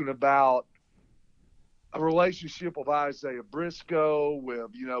 talking about a relationship with Isaiah Briscoe,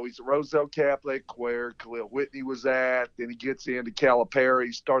 with, he's a Roselle Catholic where Khalil Whitney was at. Then he gets into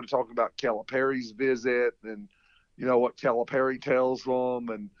Calipari, started talking about Calipari's visit and, what Calipari tells them.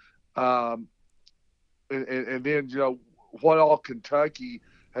 And then, what all Kentucky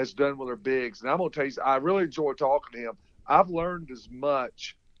has done with their bigs. And I'm going to tell you, I really enjoy talking to him. I've learned as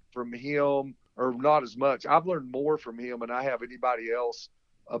much from him, or not as much. I've learned more from him than I have anybody else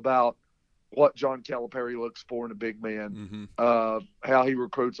about what John Calipari looks for in a big man, how he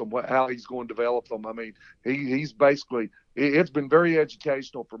recruits them, how he's going to develop them. I mean, he's basically it's been very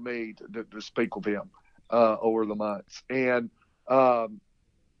educational for me to speak with him over the months. And I'm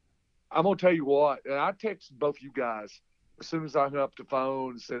gonna tell you what, and I texted both you guys as soon as I hung up the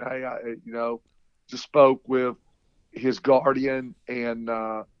phone and said, "Hey, just spoke with his guardian, and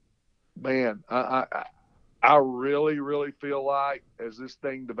man, I really, really feel like as this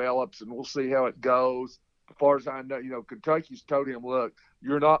thing develops, and we'll see how it goes. As far as I know, Kentucky's told him, look,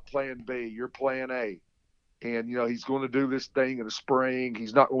 you're not plan B, you're plan A. And, he's going to do this thing in the spring.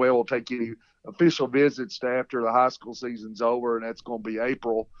 He's not going to be able to take any official visits to after the high school season's over, and that's going to be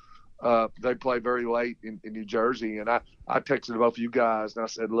April. They play very late in New Jersey. And I texted both of you guys, and I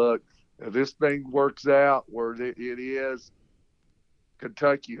said, look, if this thing works out where it is,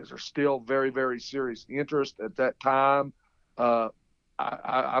 Kentucky is still very, very serious interest at that time. I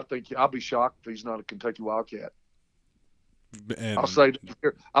think I'll be shocked if he's not a Kentucky Wildcat. And I'll say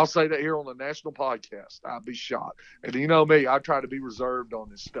that here on the national podcast. I'll be shocked. And you know me, I try to be reserved on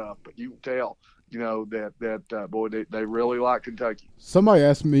this stuff, but you can tell, that boy, they really like Kentucky. Somebody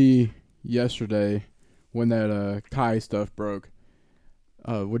asked me yesterday when that Kai stuff broke.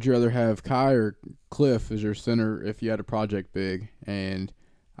 Would you rather have Kai or Cliff as your center if you had a project big? And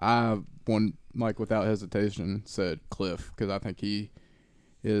I, without hesitation, said Cliff because I think he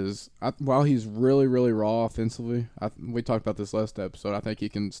is, while he's really, really raw offensively, we talked about this last episode, I think he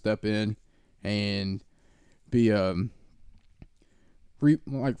can step in and be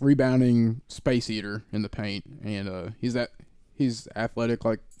rebounding space eater in the paint. And he's athletic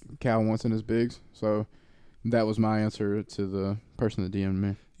like Cal wants in his bigs. So that was my answer to the person that DM'd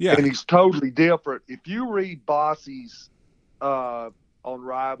me. Yeah. And he's totally different. If you read Bossy's on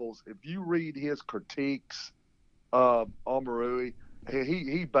Rivals, if you read his critiques on Marui,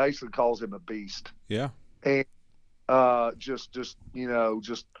 he basically calls him a beast. Yeah. And just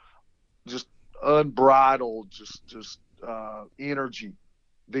unbridled, just energy.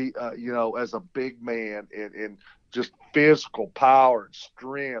 As a big man and just physical power and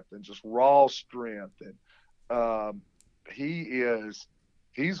strength and just raw strength. And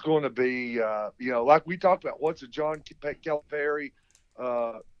he's going to be, like we talked about, what's a John Calipari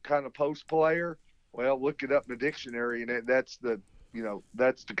kind of post player? Well, look it up in the dictionary, and that's the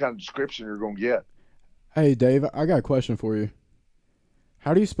kind of description you're going to get. Hey, Dave, I got a question for you.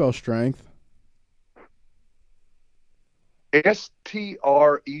 How do you spell strength? STRENGTH.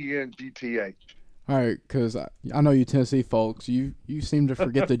 All right, because I know you Tennessee folks, you seem to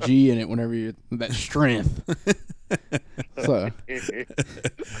forget the G in it whenever that strength. So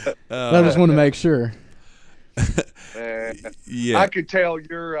I just want to make sure. Yeah, I could tell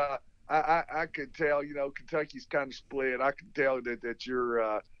you're. I could tell, Kentucky's kind of split. I could tell that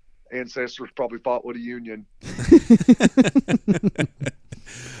your ancestors probably fought with a union.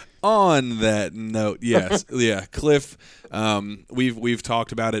 On that note, yes, yeah, Cliff. We've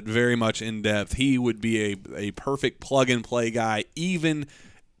talked about it very much in depth. He would be a perfect plug and play guy, even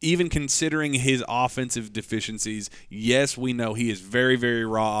considering his offensive deficiencies. Yes, we know he is very, very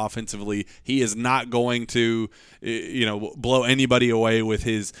raw offensively. He is not going to, blow anybody away with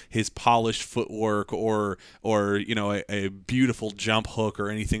his polished footwork or a beautiful jump hook or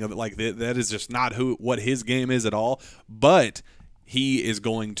anything of it like that. That is just not what his game is at all. But he is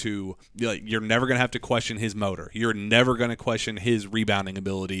going to, you're never going to have to question his motor. You're never going to question his rebounding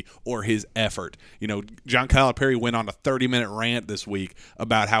ability or his effort. John Calipari went on a 30-minute rant this week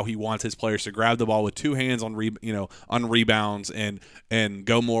about how he wants his players to grab the ball with two hands on rebounds and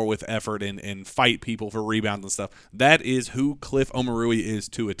go more with effort and fight people for rebounds and stuff. That is who Cliff Omarui is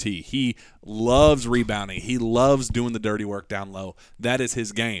to a T. He loves rebounding. He loves doing the dirty work down low. That is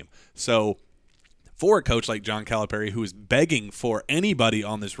his game. So for a coach like John Calipari, who is begging for anybody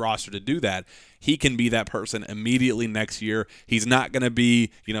on this roster to do that, he can be that person immediately next year. He's not going to be,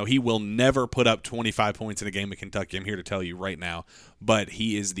 he will never put up 25 points in a game at Kentucky. I'm here to tell you right now. But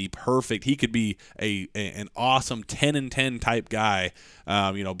he is he could be an awesome 10-10 type guy.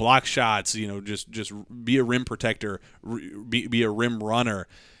 Block shots, just be a rim protector, be a rim runner.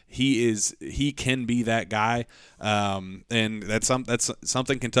 He can be that guy, and that's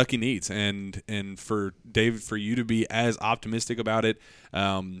something Kentucky needs. And for David, for you to be as optimistic about it,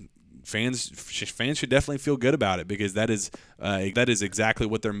 fans should definitely feel good about it, because that is exactly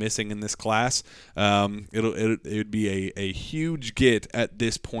what they're missing in this class. It would be a huge get at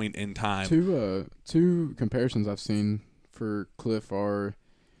this point in time. Two comparisons I've seen for Cliff are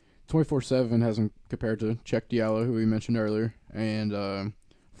 24/7 has him compared to Check Diallo, who we mentioned earlier, and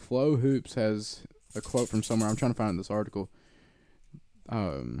Flo Hoops has a quote from somewhere. I'm trying to find this article.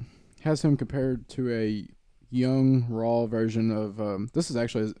 has him compared to a young, raw version of. This is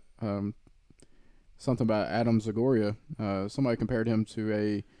actually something about Adam Zagoria. Somebody compared him to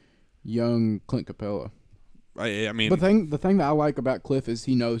a young Clint Capella. I mean, The thing that I like about Cliff is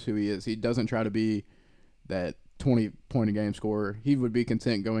he knows who he is. He doesn't try to be that 20-point a game scorer. He would be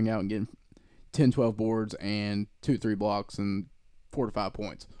content going out and getting 10, 12 boards and 2, 3 blocks and 4 to 5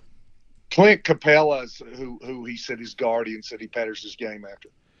 points. Clint Capella's who he said his guardian said he patterns his game after.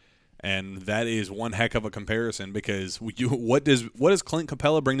 and that is one heck of a comparison because what does Clint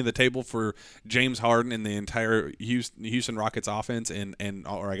Capella bring to the table for James Harden and the entire Houston Rockets offense and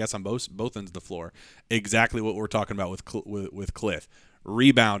or I guess on both ends of the floor? Exactly what we're talking about with Cliff.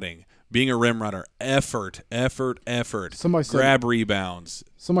 Rebounding, being a rim runner, effort. Grab rebounds.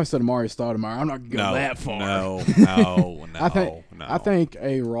 Somebody said Amari Stoudemire. I'm not going to go that far. No. I think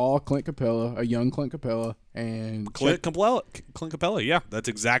a raw Clint Capella, a young Clint Capella, and Clint Capella, yeah, that's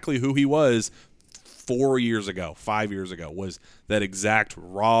exactly who he was 5 years ago, was that exact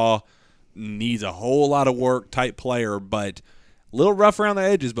raw, needs a whole lot of work type player, but a little rough around the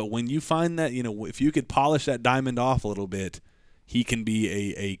edges. But when you find that, if you could polish that diamond off a little bit, he can be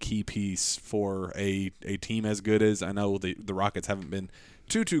a key piece for a team as good as, I know the Rockets haven't been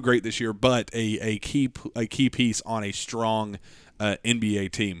too great this year, but a key piece on a strong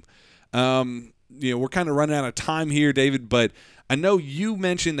NBA team. We're kind of running out of time here, David, but I know you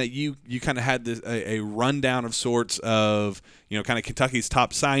mentioned that you kind of had this a rundown of sorts of kind of Kentucky's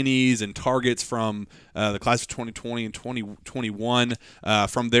top signees and targets from the class of 2020 and 2021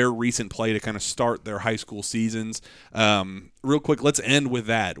 from their recent play to kind of start their high school seasons. Real quick, let's end with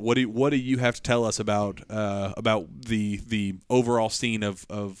that. What do you have to tell us about the overall scene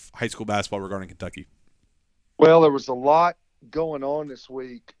of high school basketball regarding Kentucky? Well, there was a lot going on this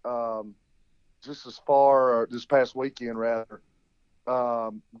week. Just this past weekend, rather.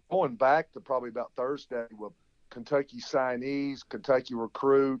 Going back to probably about Thursday with Kentucky signees, Kentucky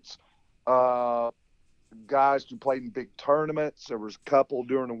recruits, guys who played in big tournaments. There was a couple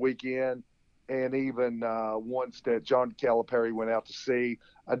during the weekend, and even ones that John Calipari went out to see.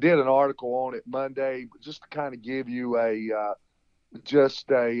 I did an article on it Monday, just to kind of give you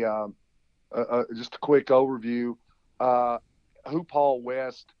just a quick overview. Paul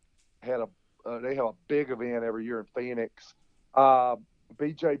West they have a big event every year in Phoenix.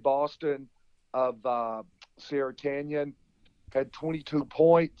 B.J. Boston of Sierra Canyon had 22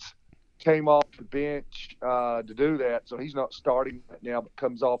 points, came off the bench to do that. So he's not starting right now, but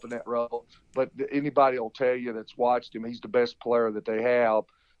comes off in that role. But anybody will tell you that's watched him, he's the best player that they have.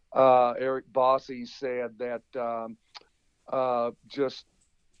 Eric Bossy said that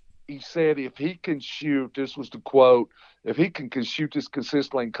he said if he can shoot, this was the quote, if he can shoot this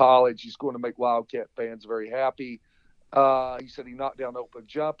consistently in college, he's going to make Wildcat fans very happy. He said he knocked down open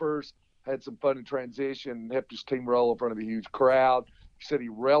jumpers, had some fun in transition, helped his team roll in front of a huge crowd. He said he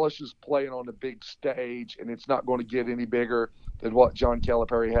relishes playing on the big stage, and it's not going to get any bigger than what John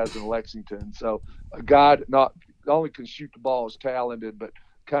Calipari has in Lexington. So a guy that not only can shoot the ball, is talented, but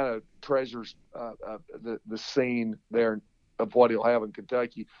kind of treasures the scene there of what he'll have in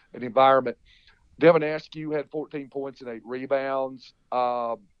Kentucky, an environment. Devin Askew had 14 points and 8 rebounds.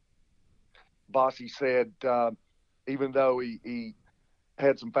 Bossy said even though he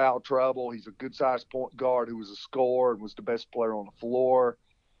had some foul trouble, he's a good-sized point guard who was a scorer and was the best player on the floor.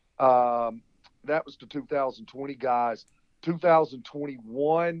 That was the 2020 guys.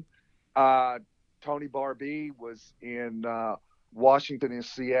 2021, Tony Barbee was in Washington and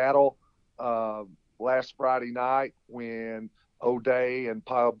Seattle last Friday night when O'Day and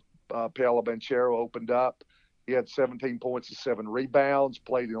Paolo Banchero opened up. He had 17 points and 7 rebounds,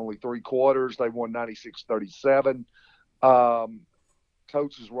 played in only 3 quarters. They won 96-37.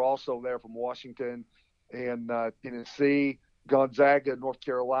 Coaches were also there from Washington and Tennessee, Gonzaga, North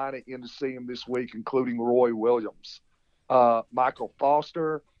Carolina in to see him this week, including Roy Williams. Michael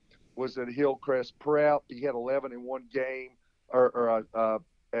Foster was at Hillcrest Prep. He had 11 in one game,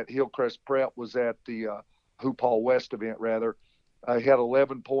 at Hillcrest Prep was at the Paul West event, rather. He had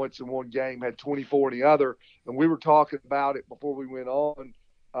 11 points in one game, had 24 in the other. And we were talking about it before we went on.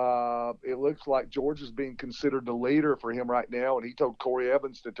 It looks like Georgia's being considered the leader for him right now, and he told Corey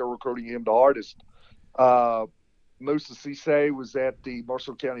Evans that they're recruiting him the hardest. Musa Cisse was at the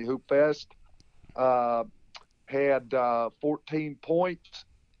Marshall County Hoop Fest, had 14 points,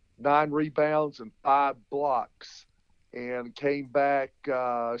 9 rebounds, and 5 blocks, and came back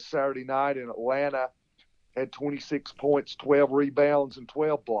Saturday night in Atlanta, had 26 points, 12 rebounds, and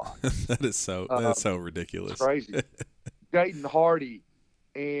 12 blocks. That is so ridiculous. It's crazy. Jaden Hardy,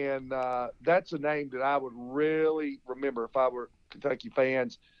 and that's a name that I would really remember if I were Kentucky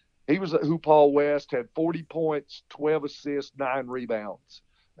fans. He was at who Paul West, had 40 points, 12 assists, 9 rebounds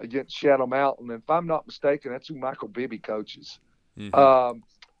against Shadow Mountain. And if I'm not mistaken, that's who Michael Bibby coaches. Mm-hmm.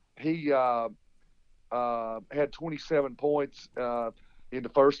 He had 27 points in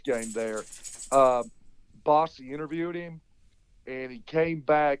the first game there. Bossy interviewed him, and he came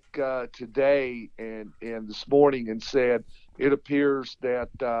back today and this morning and said it appears that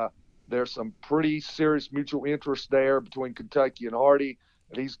there's some pretty serious mutual interest there between Kentucky and Hardy,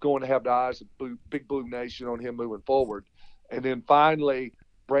 and he's going to have the eyes of Big Blue Nation on him moving forward. And then finally,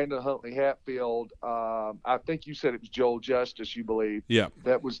 Brandon Huntley Hatfield, I think you said it was Joel Justice, you believe. Yeah.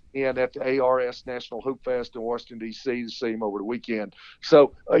 That was in at the ARS National Hoop Fest in Washington, D.C. to see him over the weekend.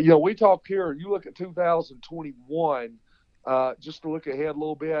 So, we talk here, you look at 2021, just to look ahead a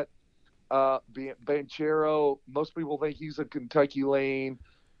little bit, Banchero, most people think he's a Kentucky lean.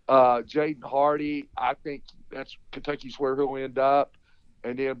 Jaden Hardy, I think that's Kentucky's where he'll end up.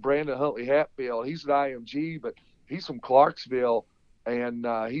 And then Brandon Huntley Hatfield, he's an IMG, but he's from Clarksville, and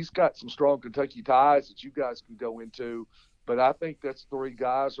he's got some strong Kentucky ties that you guys can go into. But I think that's 3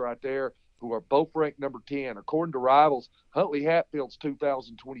 guys right there who are both ranked number 10. According to Rivals, Huntley Hatfield's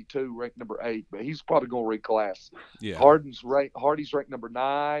 2022 ranked number 8, but he's probably going to reclass. Yeah. Hardy's ranked number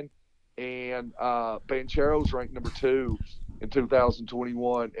 9, and Banchero's ranked number 2 in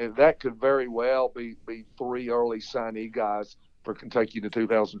 2021, and that could very well be 3 early signee guys for Kentucky in the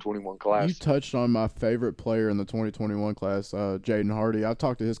 2021 class. You touched on my favorite player in the 2021 class, Jaden Hardy. I've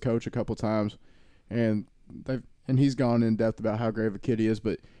talked to his coach a couple times, and he's gone in depth about how great of a kid he is.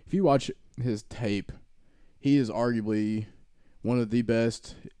 But if you watch his tape, he is arguably one of the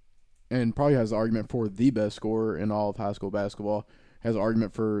best, and probably has an argument for the best scorer in all of high school basketball. Has an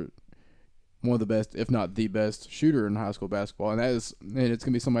argument for one of the best, if not the best, shooter in high school basketball. And it's going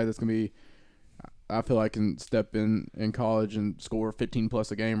to be somebody that's going to be, I feel like, can step in college and score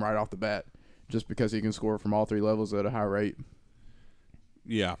 15-plus a game right off the bat just because he can score from all 3 levels at a high rate.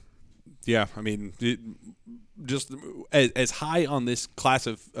 Yeah. Yeah, I mean, just as high on this class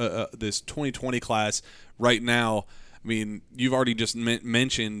of this 2020 class right now, I mean, you've already just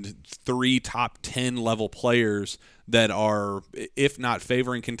mentioned 3 top 10 level players that are, if not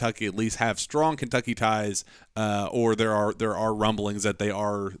favoring Kentucky, at least have strong Kentucky ties, or there are rumblings that they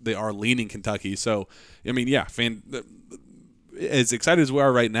are leaning Kentucky. So, I mean, yeah, as excited as we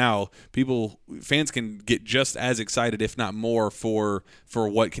are right now, fans can get just as excited, if not more, for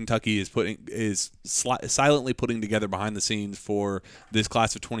what Kentucky is silently putting together behind the scenes for this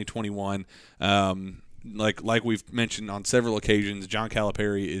class of 2021. Like we've mentioned on several occasions, John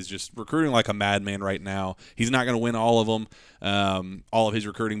Calipari is just recruiting like a madman right now. He's not going to win all of them, all of his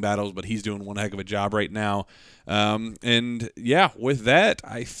recruiting battles, but he's doing one heck of a job right now. And yeah, with that,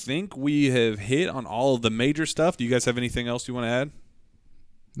 I think we have hit on all of the major stuff. Do you guys have anything else you want to add?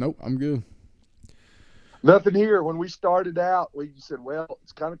 Nope, I'm good. Nothing here. When we started out, we said, well,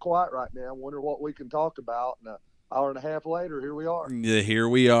 it's kind of quiet right now. I wonder what we can talk about. And hour and a half later, here we are. Yeah, here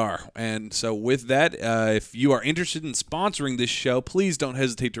we are. And so with that, if you are interested in sponsoring this show, please don't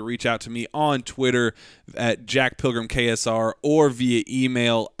hesitate to reach out to me on Twitter at JackPilgrimKSR or via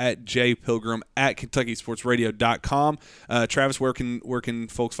email at jpilgrim@KentuckySportsRadio.com. Travis, where can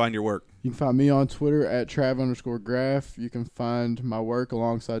folks find your work? You can find me on Twitter at Trav_Graph. You can find my work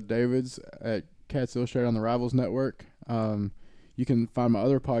alongside David's at Cats Illustrated on the Rivals Network. You can find my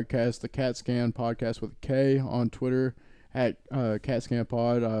other podcast, the Cat Scan Podcast with a K, on Twitter at Cat Scan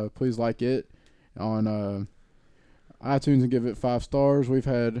Pod. Please like it on iTunes and give it 5 stars. We've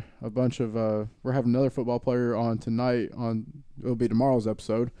had a bunch of we're having another football player on tonight. It'll be tomorrow's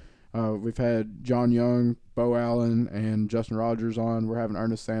episode. We've had John Young, Bo Allen, and Justin Rogers on. We're having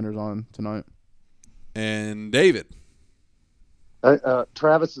Ernest Sanders on tonight. And David.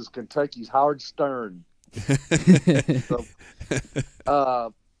 Travis is Kentucky's Howard Stern. So,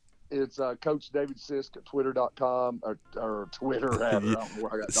 it's Coach David Sisk at twitter.com or Twitter. I don't know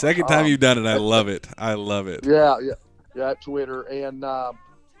where I got Second time you've done it. I love it. I love it. Yeah, Twitter. And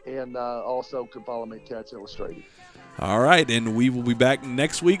also can follow me at Cats Illustrated. All right, and we will be back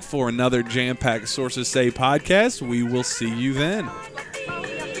next week for another jam-packed Sources Say podcast. We will see you then.